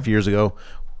 5.5 years ago,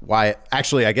 Wyatt,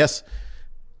 actually, I guess,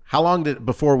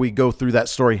 before we go through that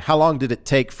story, how long did it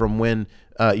take from when,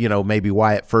 maybe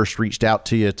Wyatt first reached out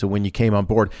to you to when you came on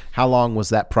board? How long was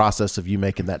that process of you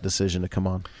making that decision to come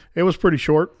on? It was pretty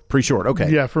short. Pretty short. Okay.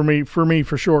 Yeah. For me,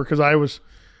 for sure. Cause I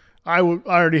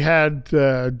already had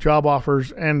job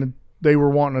offers and they were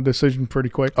wanting a decision pretty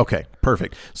quick. Okay.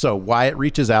 Perfect. So Wyatt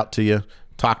reaches out to you.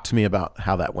 Talk to me about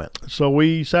how that went. So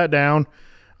we sat down,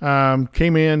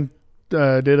 came in,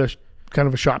 did a kind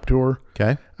of a shop tour.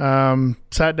 Okay.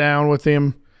 Sat down with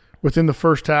him within the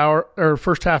first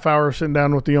half hour, sitting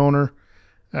down with the owner.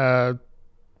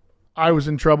 I was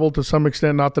in trouble to some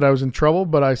extent. Not that I was in trouble,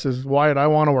 but I says, Wyatt, I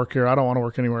want to work here. I don't want to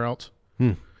work anywhere else.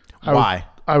 Why?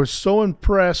 I was so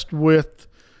impressed with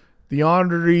the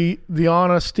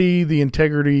honesty, the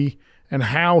integrity, and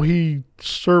how he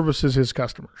services his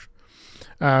customers.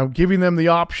 Giving them the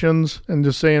options and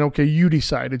just saying, okay, you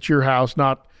decide. It's your house,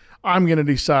 not I'm going to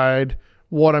decide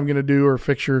what I'm going to do or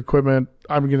fix your equipment.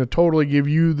 I'm going to totally give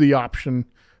you the option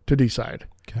to decide.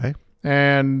 Okay.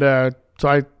 And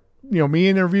so me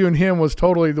interviewing him was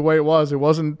totally the way it was. It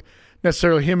wasn't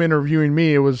necessarily him interviewing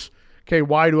me. It was, okay,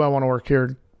 why do I want to work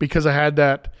here? Because I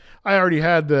already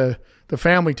had the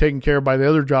family taken care of by the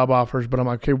other job offers, but I'm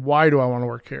like, okay, why do I want to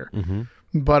work here? Mm-hmm.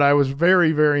 But I was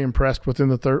very, very impressed within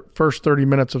the first 30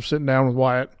 minutes of sitting down with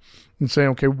Wyatt and saying,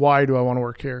 okay, why do I want to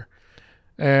work here?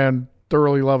 And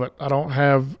thoroughly love it. I don't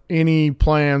have any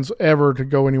plans ever to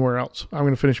go anywhere else. I'm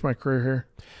going to finish my career here.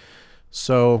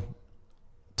 So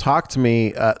talk to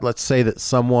me. Let's say that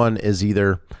someone is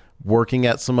either working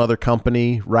at some other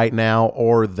company right now,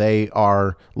 or they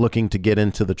are looking to get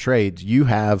into the trades. You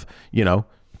have,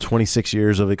 26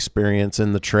 years of experience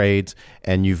in the trades,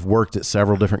 and you've worked at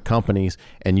several different companies.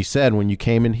 And you said when you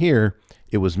came in here,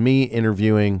 it was me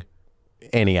interviewing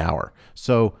Any Hour.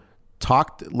 So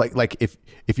talk like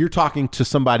if you're talking to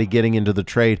somebody getting into the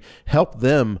trade, help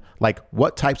them. Like,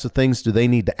 what types of things do they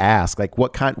need to ask? Like,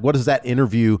 what is that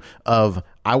interview of,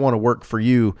 I want to work for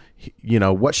you?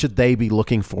 What should they be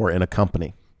looking for in a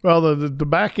company? Well, the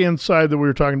back end side that we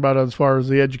were talking about, as far as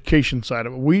the education side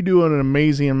of it, we do an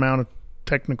amazing amount of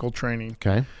technical training.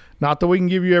 Okay. Not that we can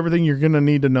give you everything you're going to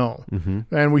need to know.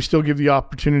 Mm-hmm. And we still give the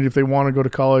opportunity, if they want to go to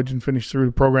college and finish through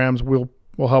the programs, we'll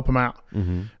help them out.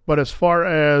 Mm-hmm. But as far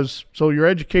as, so your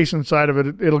education side of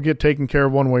it, it'll get taken care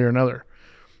of one way or another.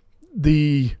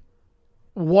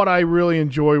 What I really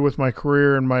enjoy with my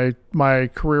career and my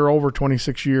career over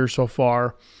 26 years so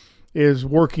far is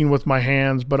working with my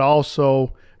hands, but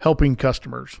also helping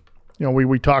customers.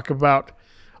 We talk about,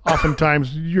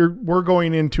 oftentimes we're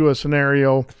going into a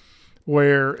scenario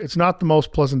where it's not the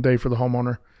most pleasant day for the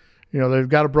homeowner. They've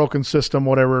got a broken system,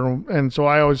 whatever. And so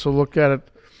I always look at it,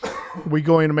 we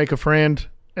go in to make a friend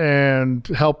and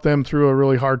help them through a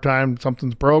really hard time.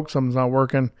 Something's broke, something's not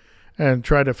working, and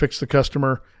try to fix the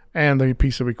customer and the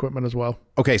piece of equipment as well.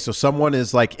 Okay, so someone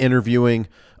is like interviewing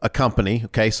a company.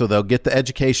 Okay, so they'll get the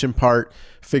education part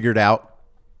figured out.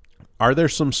 Are there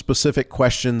some specific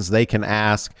questions they can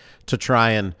ask to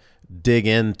try and dig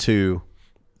into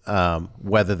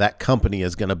whether that company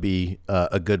is going to be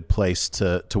a good place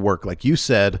to work? Like you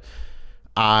said,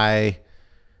 I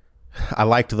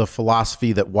liked the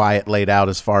philosophy that Wyatt laid out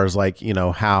as far as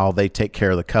how they take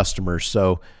care of the customers.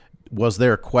 So was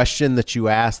there a question that you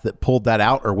asked that pulled that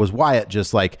out, or was Wyatt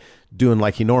just doing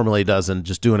like he normally does and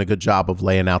just doing a good job of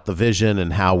laying out the vision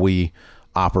and how we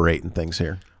operate and things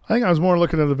here? I think I was more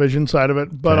looking at the vision side of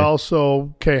it, but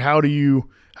also, okay, how do you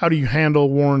handle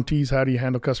warranties? How do you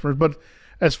handle customers? But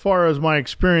as far as my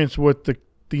experience with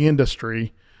the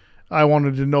industry, I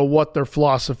wanted to know what their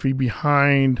philosophy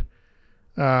behind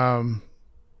Taking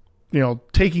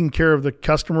care of the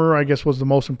customer, I guess, was the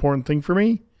most important thing for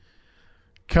me.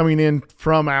 Coming in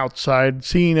from outside,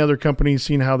 seeing other companies,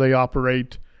 seeing how they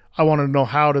operate. I want to know,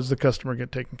 how does the customer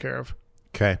get taken care of?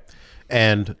 Okay.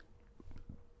 And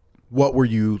what were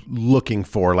you looking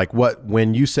for? Like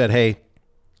when you said, hey,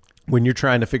 when you're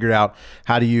trying to figure out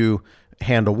how do you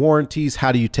handle warranties,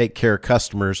 how do you take care of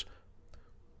customers,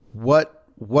 what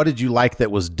did you like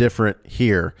that was different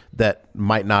here that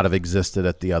might not have existed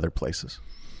at the other places?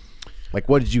 Like,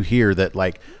 what did you hear that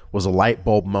like was a light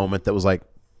bulb moment that was like,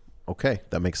 okay,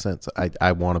 that makes sense.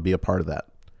 I want to be a part of that.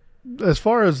 As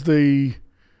far as the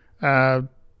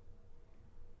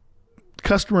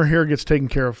customer here gets taken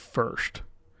care of first.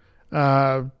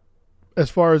 As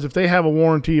far as if they have a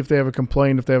warranty, if they have a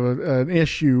complaint, if they have an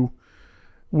issue,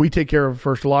 we take care of it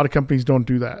first. A lot of companies don't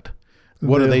do that.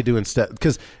 What do they do instead?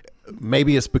 Because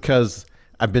maybe it's because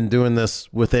I've been doing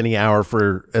this with Any Hour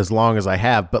for as long as I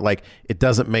have, but like it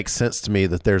doesn't make sense to me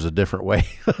that there's a different way.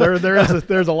 There's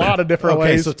a lot of different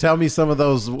ways. So tell me some of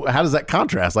those. How does that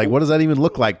contrast? Like, what does that even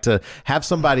look like to have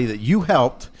somebody that you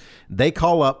helped, they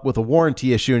call up with a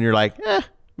warranty issue and you're like,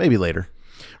 maybe later.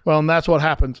 Well, and that's what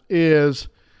happens is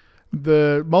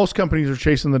most companies are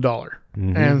chasing the dollar.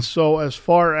 Mm-hmm. And so as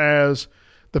far as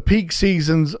the peak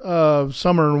seasons of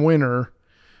summer and winter,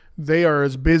 they are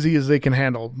as busy as they can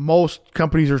handle. Most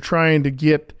companies are trying to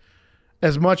get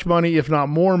as much money, if not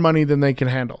more money, than they can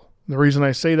handle. The reason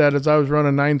I say that is I was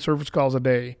running 9 service calls a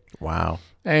day. Wow.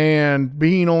 And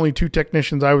being only 2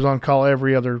 technicians, I was on call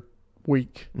every other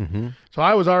week. Mm-hmm. So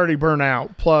I was already burnt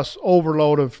out, plus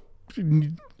overload of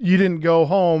you didn't go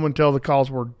home until the calls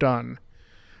were done.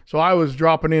 So I was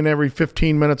dropping in every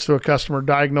 15 minutes to a customer,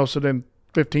 diagnose it in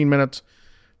 15 minutes,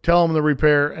 tell them the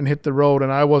repair, and hit the road.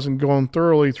 And I wasn't going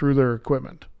thoroughly through their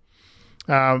equipment,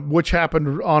 which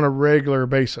happened on a regular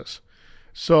basis.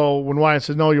 So when Wyatt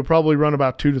said, no, you'll probably run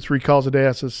about 2 to 3 calls a day,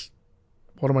 I says,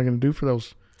 what am I going to do for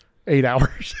those 8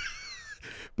 hours?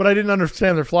 But I didn't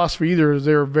understand their philosophy either, as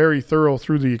they were very thorough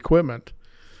through the equipment.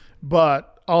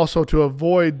 But also to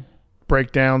avoid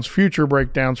breakdowns, future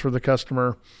breakdowns for the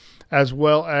customer, as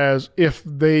well as if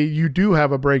you do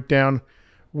have a breakdown,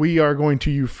 we are going to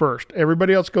you first.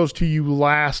 Everybody else goes to you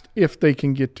last if they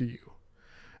can get to you.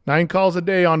 9 calls a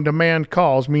day on demand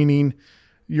calls, meaning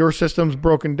your system's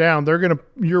broken down.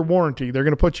 Your warranty, they're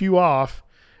going to put you off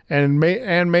and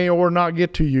may or not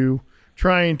get to you,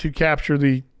 trying to capture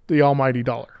the almighty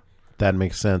dollar. That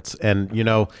makes sense. And,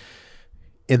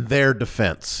 in their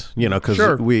defense, because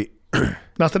sure. we...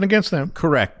 Nothing against them.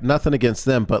 Correct. Nothing against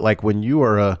them. But like when you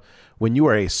are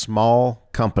a small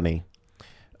company,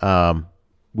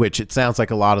 which it sounds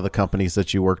like a lot of the companies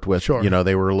that you worked with, sure.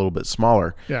 They were a little bit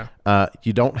smaller. Yeah.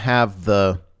 You don't have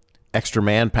the extra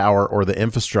manpower or the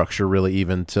infrastructure really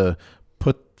even to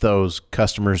put those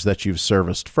customers that you've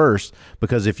serviced first,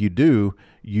 because if you do,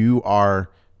 you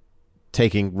are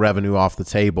taking revenue off the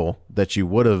table that you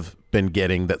would have been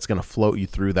getting that's going to float you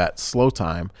through that slow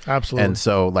time. Absolutely. And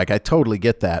so like I totally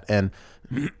get that. And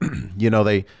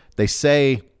they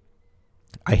say,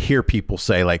 I hear people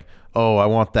say like, oh, I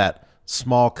want that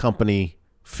small company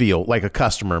feel, like a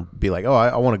customer be like, oh,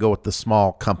 I want to go with the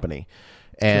small company.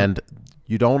 And sure.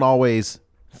 You don't always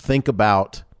think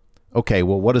about, okay,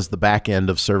 well, what does the back end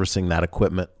of servicing that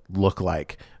equipment look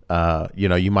like?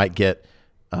 You might get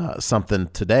something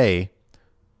today,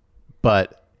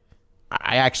 but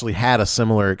I actually had a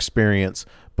similar experience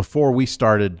before we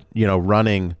started,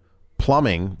 running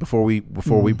plumbing, before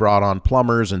we brought on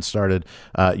plumbers and started,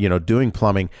 doing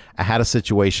plumbing. I had a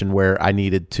situation where I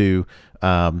needed to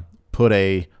put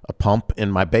a pump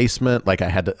in my basement. Like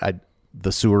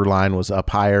the sewer line was up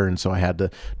higher, and so I had to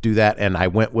do that. And I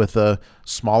went with a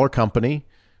smaller company.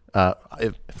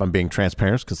 If I'm being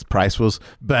transparent, because the price was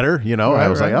better, right, I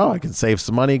was like, oh, I can save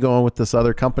some money going with this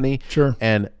other company. Sure.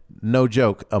 And no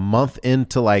joke, a month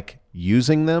into like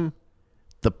using them,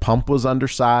 the pump was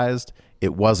undersized.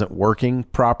 It wasn't working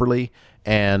properly.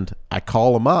 And I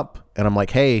call them up and I'm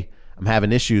like, hey, I'm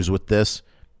having issues with this.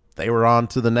 They were on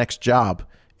to the next job.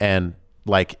 And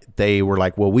like, they were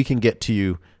like, well, we can get to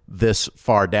you this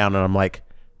far down. And I'm like,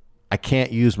 I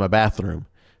can't use my bathroom.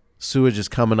 Sewage is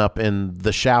coming up in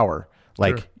the shower.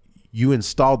 Like, sure. You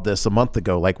installed this a month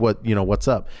ago. Like, what's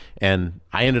up? And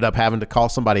I ended up having to call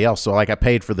somebody else. So like I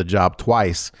paid for the job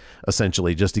twice,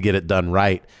 essentially, just to get it done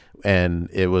right. And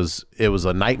it was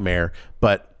a nightmare.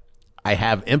 But I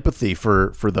have empathy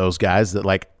for those guys that,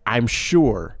 like, I'm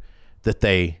sure that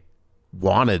they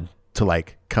wanted to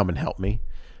like come and help me.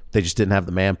 They just didn't have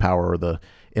the manpower or the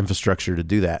infrastructure to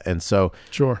do that. And so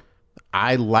sure,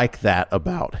 I like that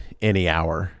about Any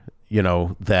Hour,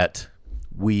 that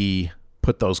we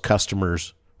put those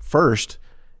customers first,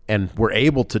 and we're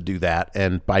able to do that.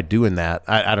 And by doing that,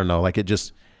 I don't know, like it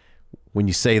just, when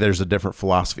you say there's a different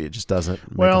philosophy, it just doesn't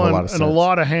make a whole lot of sense. And a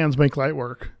lot of hands make light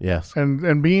work. Yes.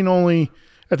 And being only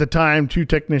at the time 2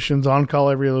 technicians on call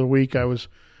every other week, I was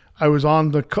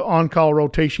on the on-call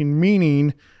rotation,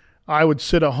 meaning I would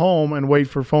sit at home and wait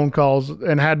for phone calls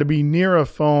and had to be near a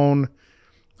phone.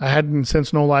 I hadn't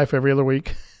since No Life every other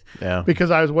week. Yeah. Because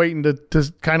I was waiting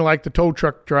to kind of like the tow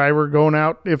truck driver going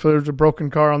out if there's a broken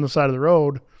car on the side of the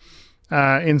road.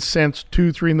 In sense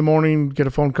 2-3 in the morning, get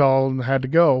a phone call and had to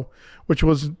go, which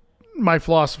was my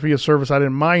philosophy of service. I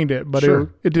didn't mind it, but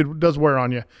Sure. it does wear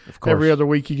on you. Of course. Every other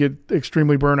week you get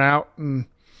extremely burnt out and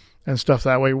stuff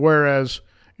that way. Whereas,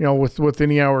 with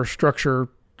any hour structure,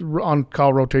 on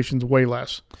call rotations way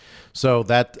less. So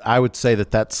that, I would say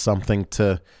that's something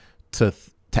to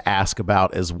ask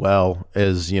about, as well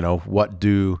as, what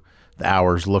do the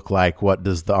hours look like? What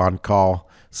does the on-call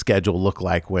schedule look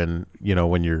like when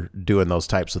you're doing those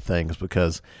types of things?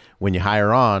 Because when you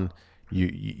hire on,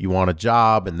 you want a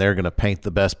job and they're going to paint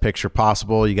the best picture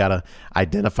possible. You got to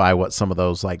identify what some of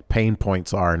those like pain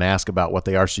points are and ask about what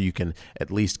they are, so you can at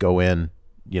least go in,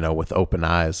 with open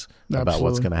eyes about Absolutely.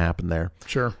 what's going to happen there.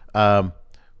 Sure.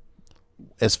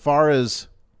 As far as,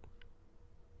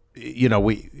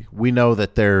 we know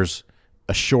that there's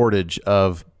a shortage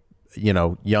of,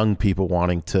 young people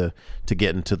wanting to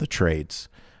get into the trades.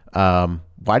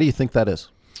 Why do you think that is?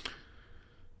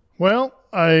 Well,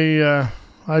 I've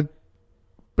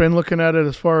been looking at it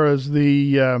as far as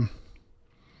a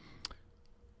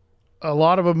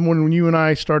lot of them, when you and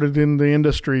I started in the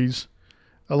industries,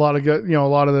 a lot of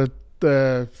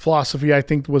the philosophy, I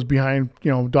think, was behind,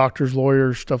 doctors,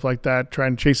 lawyers, stuff like that,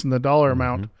 chasing the dollar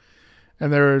amount.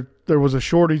 And there was a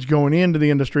shortage going into the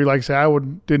industry. Like I say,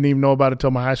 didn't even know about it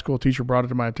till my high school teacher brought it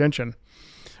to my attention.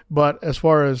 But as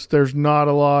far as, there's not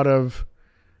a lot of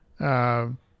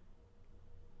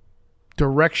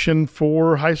direction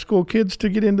for high school kids to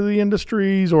get into the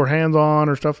industries or hands-on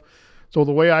or stuff. So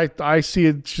the way I see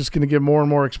it, it's just going to get more and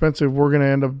more expensive. We're going to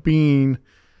end up being,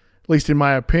 at least in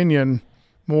my opinion,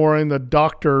 more in the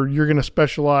doctor. You're going to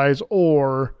specialize,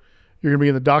 or you're going to be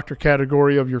in the doctor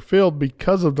category of your field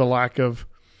because of the lack of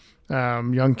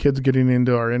young kids getting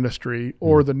into our industry,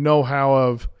 or the know-how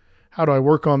of how do I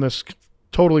work on this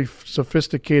totally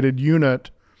sophisticated unit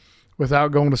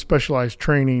without going to specialized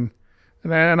training.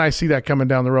 And I see that coming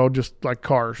down the road, just like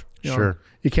cars. Sure.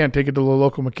 You can't take it to the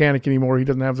local mechanic anymore. He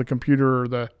doesn't have the computer or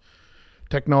the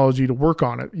technology to work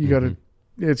on it.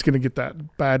 It's going to get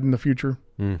that bad in the future.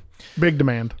 Big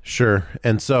demand. Sure.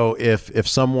 And so if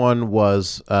someone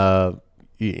was,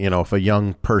 if a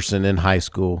young person in high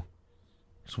school,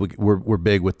 so we're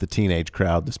big with the teenage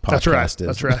crowd, this podcast is.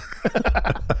 That's right.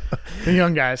 The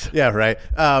young guys. Yeah, right.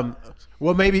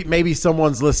 Well, maybe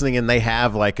someone's listening and they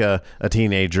have like a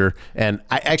teenager, and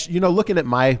I actually, looking at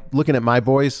my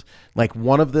boys, like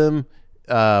one of them,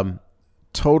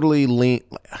 totally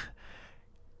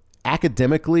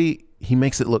academically, he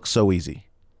makes it look so easy.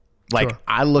 Like, sure.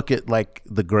 I look at like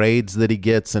the grades that he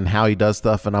gets and how he does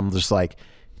stuff, and I'm just like,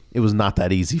 it was not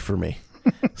that easy for me.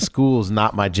 School's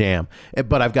not my jam.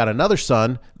 But I've got another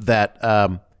son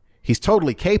that he's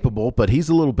totally capable, but he's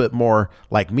a little bit more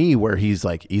like me, where he's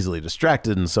like easily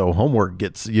distracted, and so homework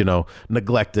gets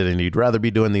neglected, and he'd rather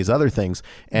be doing these other things.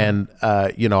 And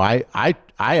I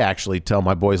actually tell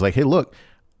my boys, like, hey, look,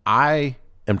 I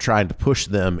am trying to push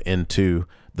them into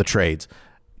the trades.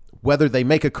 Whether they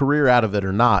make a career out of it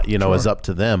or not, sure, is up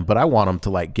to them. But I want them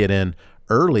to like get in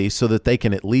early so that they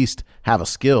can at least have a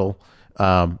skill.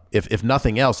 If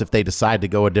nothing else, if they decide to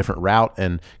go a different route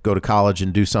and go to college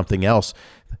and do something else,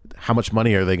 how much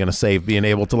money are they going to save being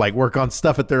able to like work on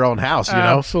stuff at their own house?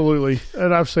 Absolutely.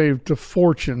 And I've saved a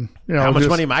fortune. How much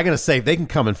money am I going to save? They can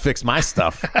come and fix my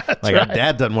stuff. Like, right. Our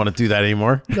dad doesn't want to do that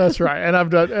anymore. That's right. And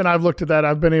I've looked at that.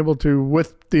 I've been able to,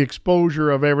 with the exposure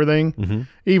of everything,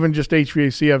 even just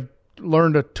HVAC, I've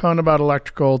learned a ton about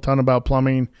electrical, a ton about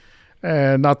plumbing.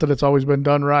 And not that it's always been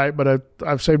done right, but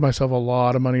I've saved myself a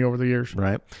lot of money over the years.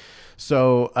 Right.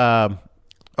 So,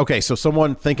 okay, so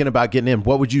someone thinking about getting in,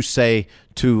 what would you say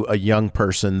to a young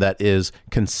person that is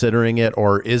considering it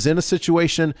or is in a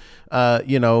situation,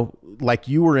 like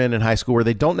you were in high school, where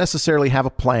they don't necessarily have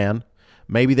a plan?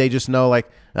 Maybe they just know, like,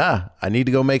 I need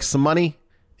to go make some money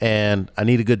and I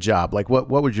need a good job. Like, what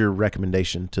would your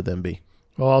recommendation to them be?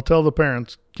 Well, I'll tell the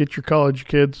parents, get your college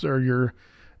kids or your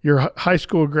high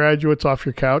school graduates off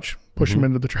your couch, push them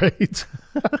into the trades.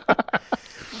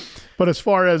 But as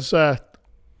far as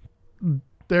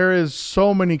there is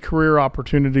so many career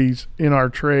opportunities in our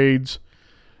trades,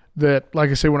 that, like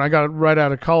I say, when I got right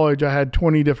out of college, I had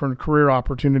 20 different career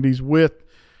opportunities with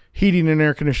heating and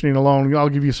air conditioning alone. I'll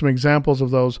give you some examples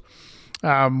of those.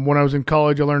 When I was in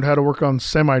college, I learned how to work on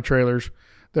semi-trailers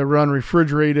that run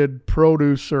refrigerated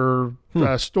produce or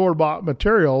store-bought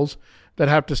materials that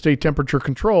have to stay temperature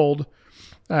controlled.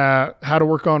 How to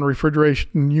work on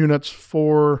refrigeration units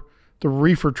for the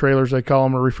reefer trailers, they call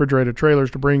them, or refrigerated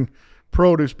trailers, to bring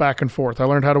produce back and forth. I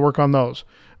learned how to work on those.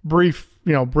 Brief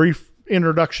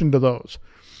introduction to those.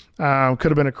 Could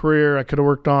have been a career. I could have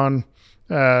worked on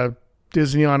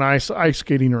Disney on ice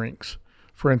skating rinks,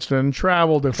 for instance, and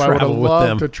traveled if I would have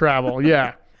loved to travel.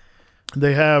 Yeah.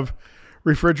 They have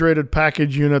refrigerated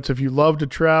package units if you love to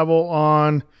travel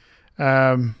on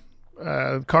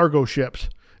cargo ships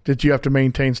that you have to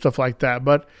maintain, stuff like that.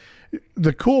 But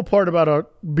the cool part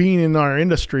about being in our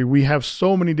industry, we have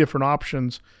so many different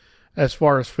options as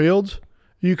far as fields.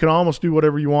 You can almost do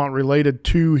whatever you want related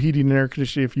to heating and air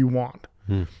conditioning if you want.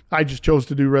 I just chose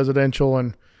to do residential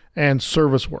and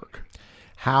service work.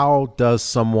 How does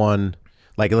someone,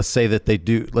 like, let's say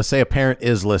a parent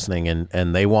is listening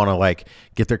and they want to like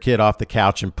get their kid off the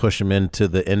couch and push them into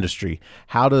the industry.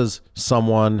 How does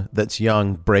someone that's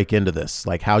young break into this?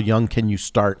 Like, how young can you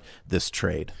start this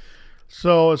trade?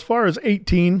 So as far as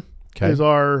 18 is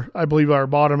I believe our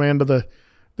bottom end of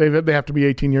they have to be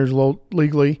 18 years old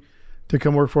legally to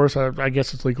come work for us. I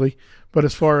guess it's legally, but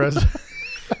as far as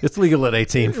it's legal at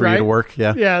 18 for you to work.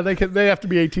 Yeah. Yeah. They have to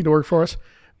be 18 to work for us.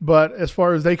 But as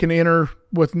far as they can enter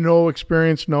with no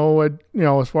experience,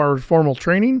 as far as formal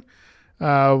training,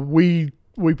 we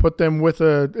put them with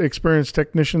a experienced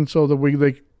technician so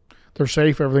that they're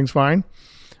safe, everything's fine,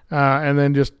 and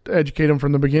then just educate them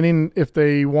from the beginning. If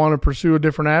they want to pursue a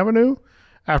different avenue,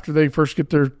 after they first get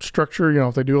their structure,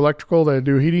 if they do electrical, they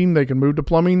do heating, they can move to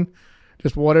plumbing,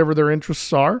 just whatever their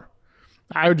interests are.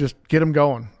 I would just get them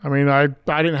going. I mean, I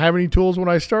didn't have any tools when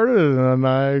I started, and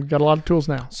I got a lot of tools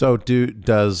now. So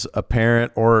does a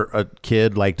parent or a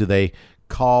kid, do they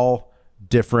call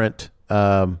different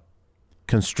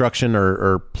construction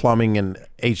or plumbing and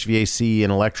HVAC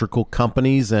and electrical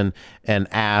companies and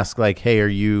ask, like, hey,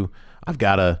 I've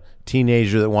got a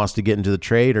teenager that wants to get into the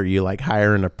trade. Are you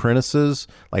hiring apprentices?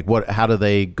 How do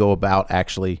they go about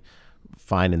actually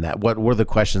finding that? What are the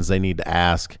questions they need to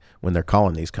ask when they're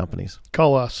calling these companies?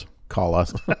 Call us.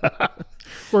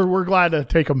 We're glad to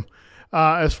take them.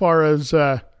 As far as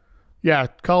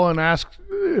call and ask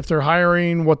if they're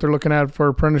hiring, what they're looking at for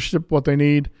apprenticeship, what they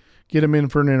need, get them in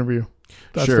for an interview.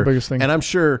 That's the biggest thing. And I'm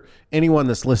sure anyone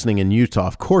that's listening in Utah,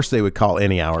 of course they would call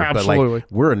Any Hour. Absolutely.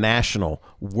 But we're a national,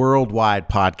 worldwide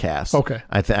podcast. Okay.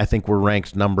 I think we're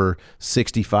ranked number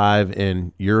 65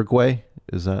 in Uruguay.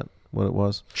 Is that what it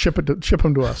was? Ship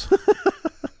them to us.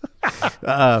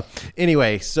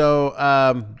 Anyway,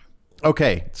 so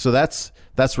okay, so that's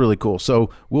really cool. So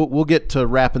we'll get to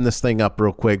wrapping this thing up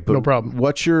real quick. But no problem.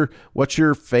 What's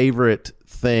your favorite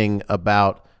thing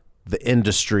about the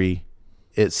industry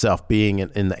itself, being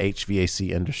in the HVAC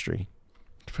industry?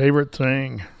 Favorite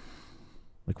thing?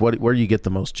 Where do you get the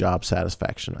most job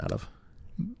satisfaction out of?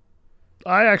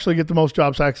 I actually get the most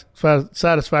job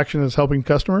satisfaction is helping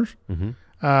customers.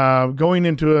 Mm-hmm. Going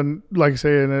into an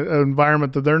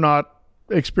environment that they're not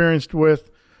experienced with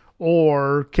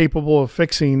or capable of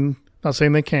fixing. Not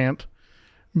saying they can't,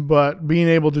 but being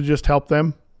able to just help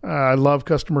them. I love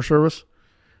customer service.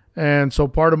 And so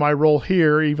part of my role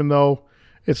here, even though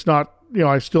it's not,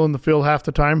 I'm still in the field half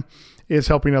the time, is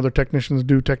helping other technicians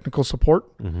do technical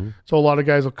support. Mm-hmm. So a lot of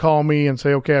guys will call me and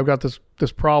say, okay, I've got this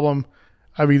problem.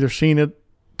 I've either seen it,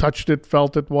 touched it,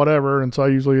 felt it, whatever. And so I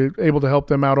usually able to help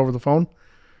them out over the phone.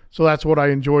 So that's what I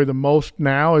enjoy the most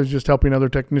now, is just helping other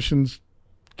technicians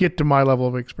get to my level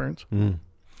of experience. Mm.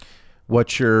 What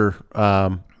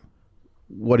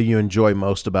do you enjoy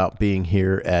most about being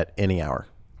here at Any Hour?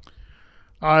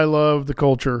 I love the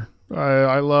culture.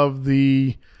 I love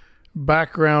the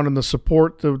background and the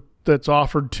support that's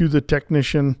offered to the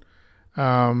technician,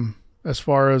 as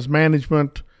far as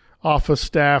management, office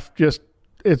staff. Just,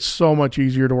 it's so much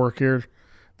easier to work here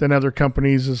than other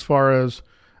companies as far as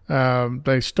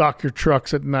they stock your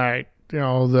trucks at night.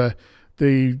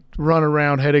 The run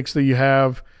around headaches that you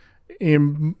have.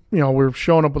 We're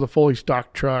showing up with a fully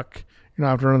stocked truck. You're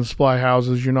not having to run the supply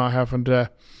houses. You're not having to.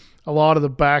 A lot of the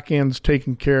back end's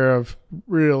taken care of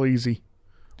real easy.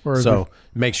 So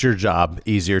makes your job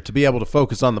easier to be able to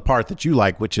focus on the part that you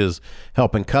like, which is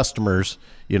helping customers.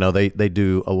 They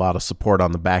do a lot of support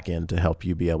on the back end to help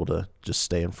you be able to just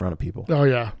stay in front of people. Oh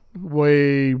yeah,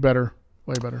 way better.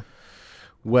 Way better.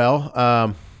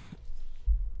 Well,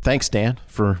 Thanks, Dan,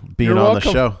 for being You're on welcome.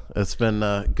 the show. It's been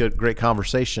a great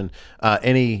conversation.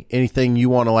 Anything you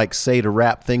want to like say to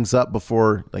wrap things up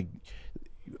before like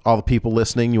all the people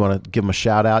listening? You want to give them a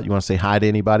shout out? You want to say hi to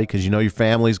anybody because you know your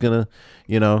family's gonna,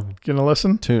 Gonna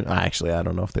listen? tune. Actually, I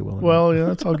don't know if they will. Well, yeah,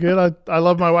 that's all good. I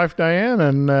love my wife Diane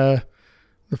and the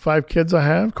 5 kids I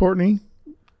have: Courtney,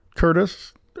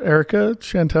 Curtis, Erica,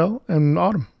 Chantel, and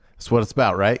Autumn. That's what it's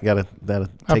about, right? You gotta take care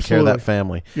of Absolutely. that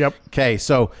family. Yep. Okay,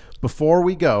 so before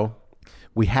we go,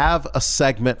 we have a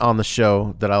segment on the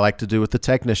show that I like to do with the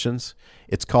technicians.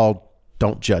 It's called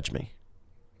Don't Judge Me.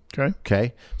 Okay.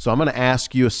 Okay, so I'm going to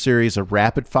ask you a series of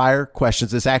rapid fire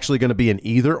questions. It's actually going to be an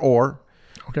either or.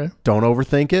 Okay. Don't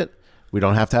overthink it. We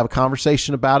don't have to have a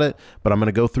conversation about it, but I'm going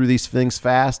to go through these things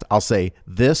fast. I'll say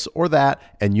this or that,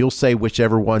 and you'll say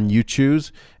whichever one you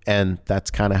choose, and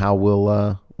that's kind of how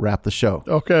we'll wrap the show.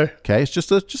 Okay. Okay, it's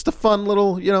just a fun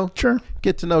little, Sure.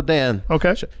 get to know Dan.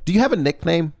 Okay. Do you have a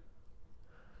nickname?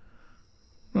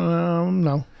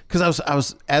 No. Because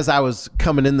as I was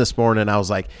coming in this morning, I was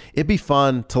like, it'd be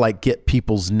fun to like get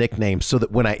people's nicknames so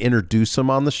that when I introduce them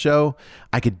on the show,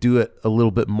 I could do it a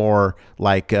little bit more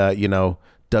like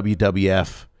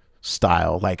WWF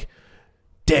style, like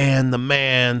Dan the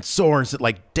Man Sorensen,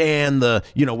 like Dan the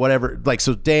whatever, like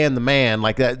so Dan the Man,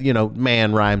 like that,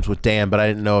 man rhymes with Dan, but I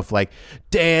didn't know if like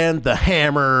Dan the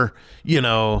Hammer,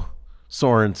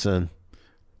 Sorensen.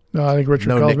 No, I think Richard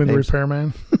No calls me the nicknames.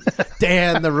 repairman.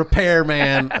 Dan the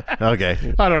Repairman.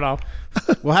 Okay. I don't know.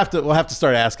 We'll have to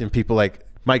start asking people like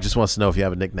Mike just wants to know if you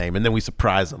have a nickname, and then we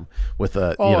surprise them with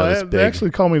a this they big.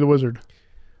 actually call me the Wizard.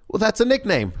 Well, that's a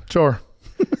nickname. Sure.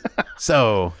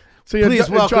 So See, please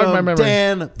it jogged my welcome memory.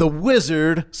 Dan the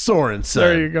Wizard Sorensen.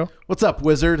 There you go. What's up,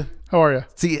 Wizard? How are you?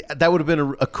 See, that would have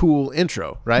been a cool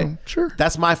intro, right? Sure.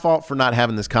 That's my fault for not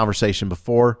having this conversation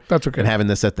before. That's okay. And having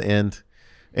this at the end.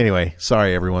 Anyway,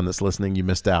 sorry everyone that's listening, you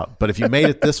missed out. But if you made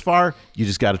it this far, you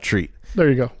just got a treat. There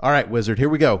you go. All right, Wizard, here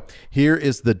we go. Here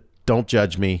is the Don't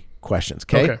Judge Me questions,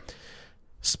 okay? Okay.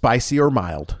 Spicy or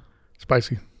mild?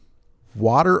 Spicy.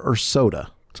 Water or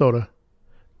soda? Soda.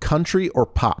 Country or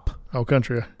pop? Oh,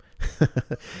 country.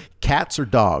 Cats or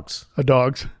dogs?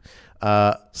 Dogs.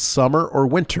 Summer or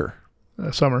winter?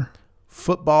 Summer.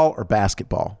 Football or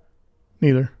basketball?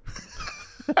 Neither.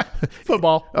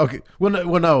 Football. Okay. Well,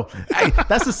 no. Hey,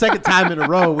 that's the second time in a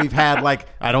row we've had like,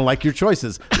 I don't like your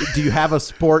choices. Do you have a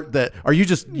sport that, are you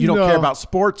just, you don't No. care about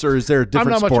sports, or is there a I'm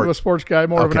different not much sport? of a sports guy,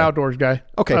 more of an Okay. outdoors guy.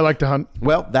 Okay. I like to hunt.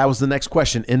 Well, that was the next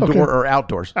question. Indoor Okay. or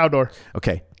outdoors? Outdoor.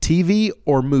 Okay. TV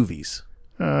or movies?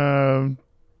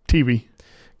 TV.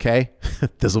 Okay.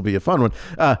 This will be a fun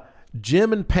one.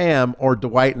 Jim and Pam or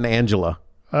Dwight and Angela?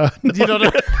 You know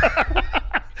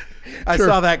I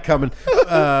saw that coming.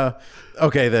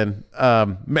 Okay, then.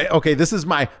 Okay, this is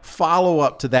my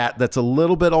follow-up to that that's a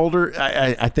little bit older.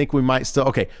 I think we might still...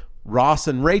 Okay, Ross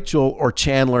and Rachel or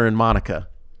Chandler and Monica?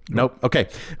 Nope. Okay,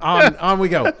 on we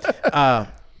go.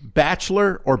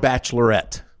 Bachelor or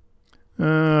Bachelorette?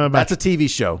 That's a TV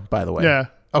show, by the way. Yeah.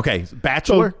 Okay,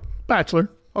 Bachelor? Bachelor.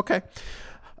 Okay.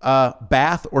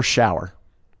 Bath or shower?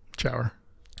 Shower.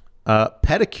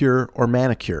 Pedicure or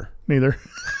manicure? Neither.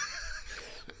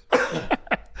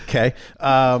 Okay.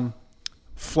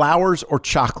 Flowers or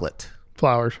chocolate?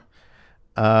 Flowers.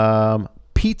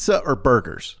 Pizza or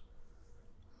burgers?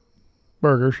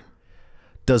 Burgers.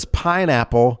 Does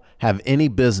pineapple have any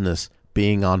business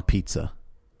being on pizza?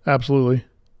 Absolutely.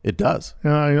 It does.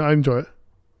 Yeah, I enjoy it.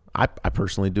 I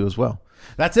personally do as well.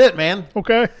 That's it, man.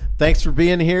 Okay. Thanks for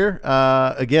being here.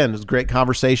 Again, it was a great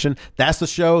conversation. That's the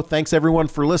show. Thanks, everyone,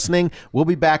 for listening. We'll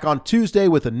be back on Tuesday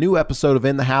with a new episode of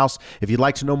In the House. If you'd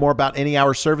like to know more about Any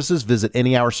Hour Services, visit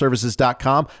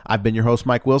anyhourservices.com. I've been your host,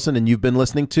 Mike Wilson, and you've been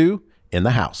listening to In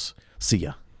the House. See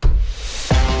ya.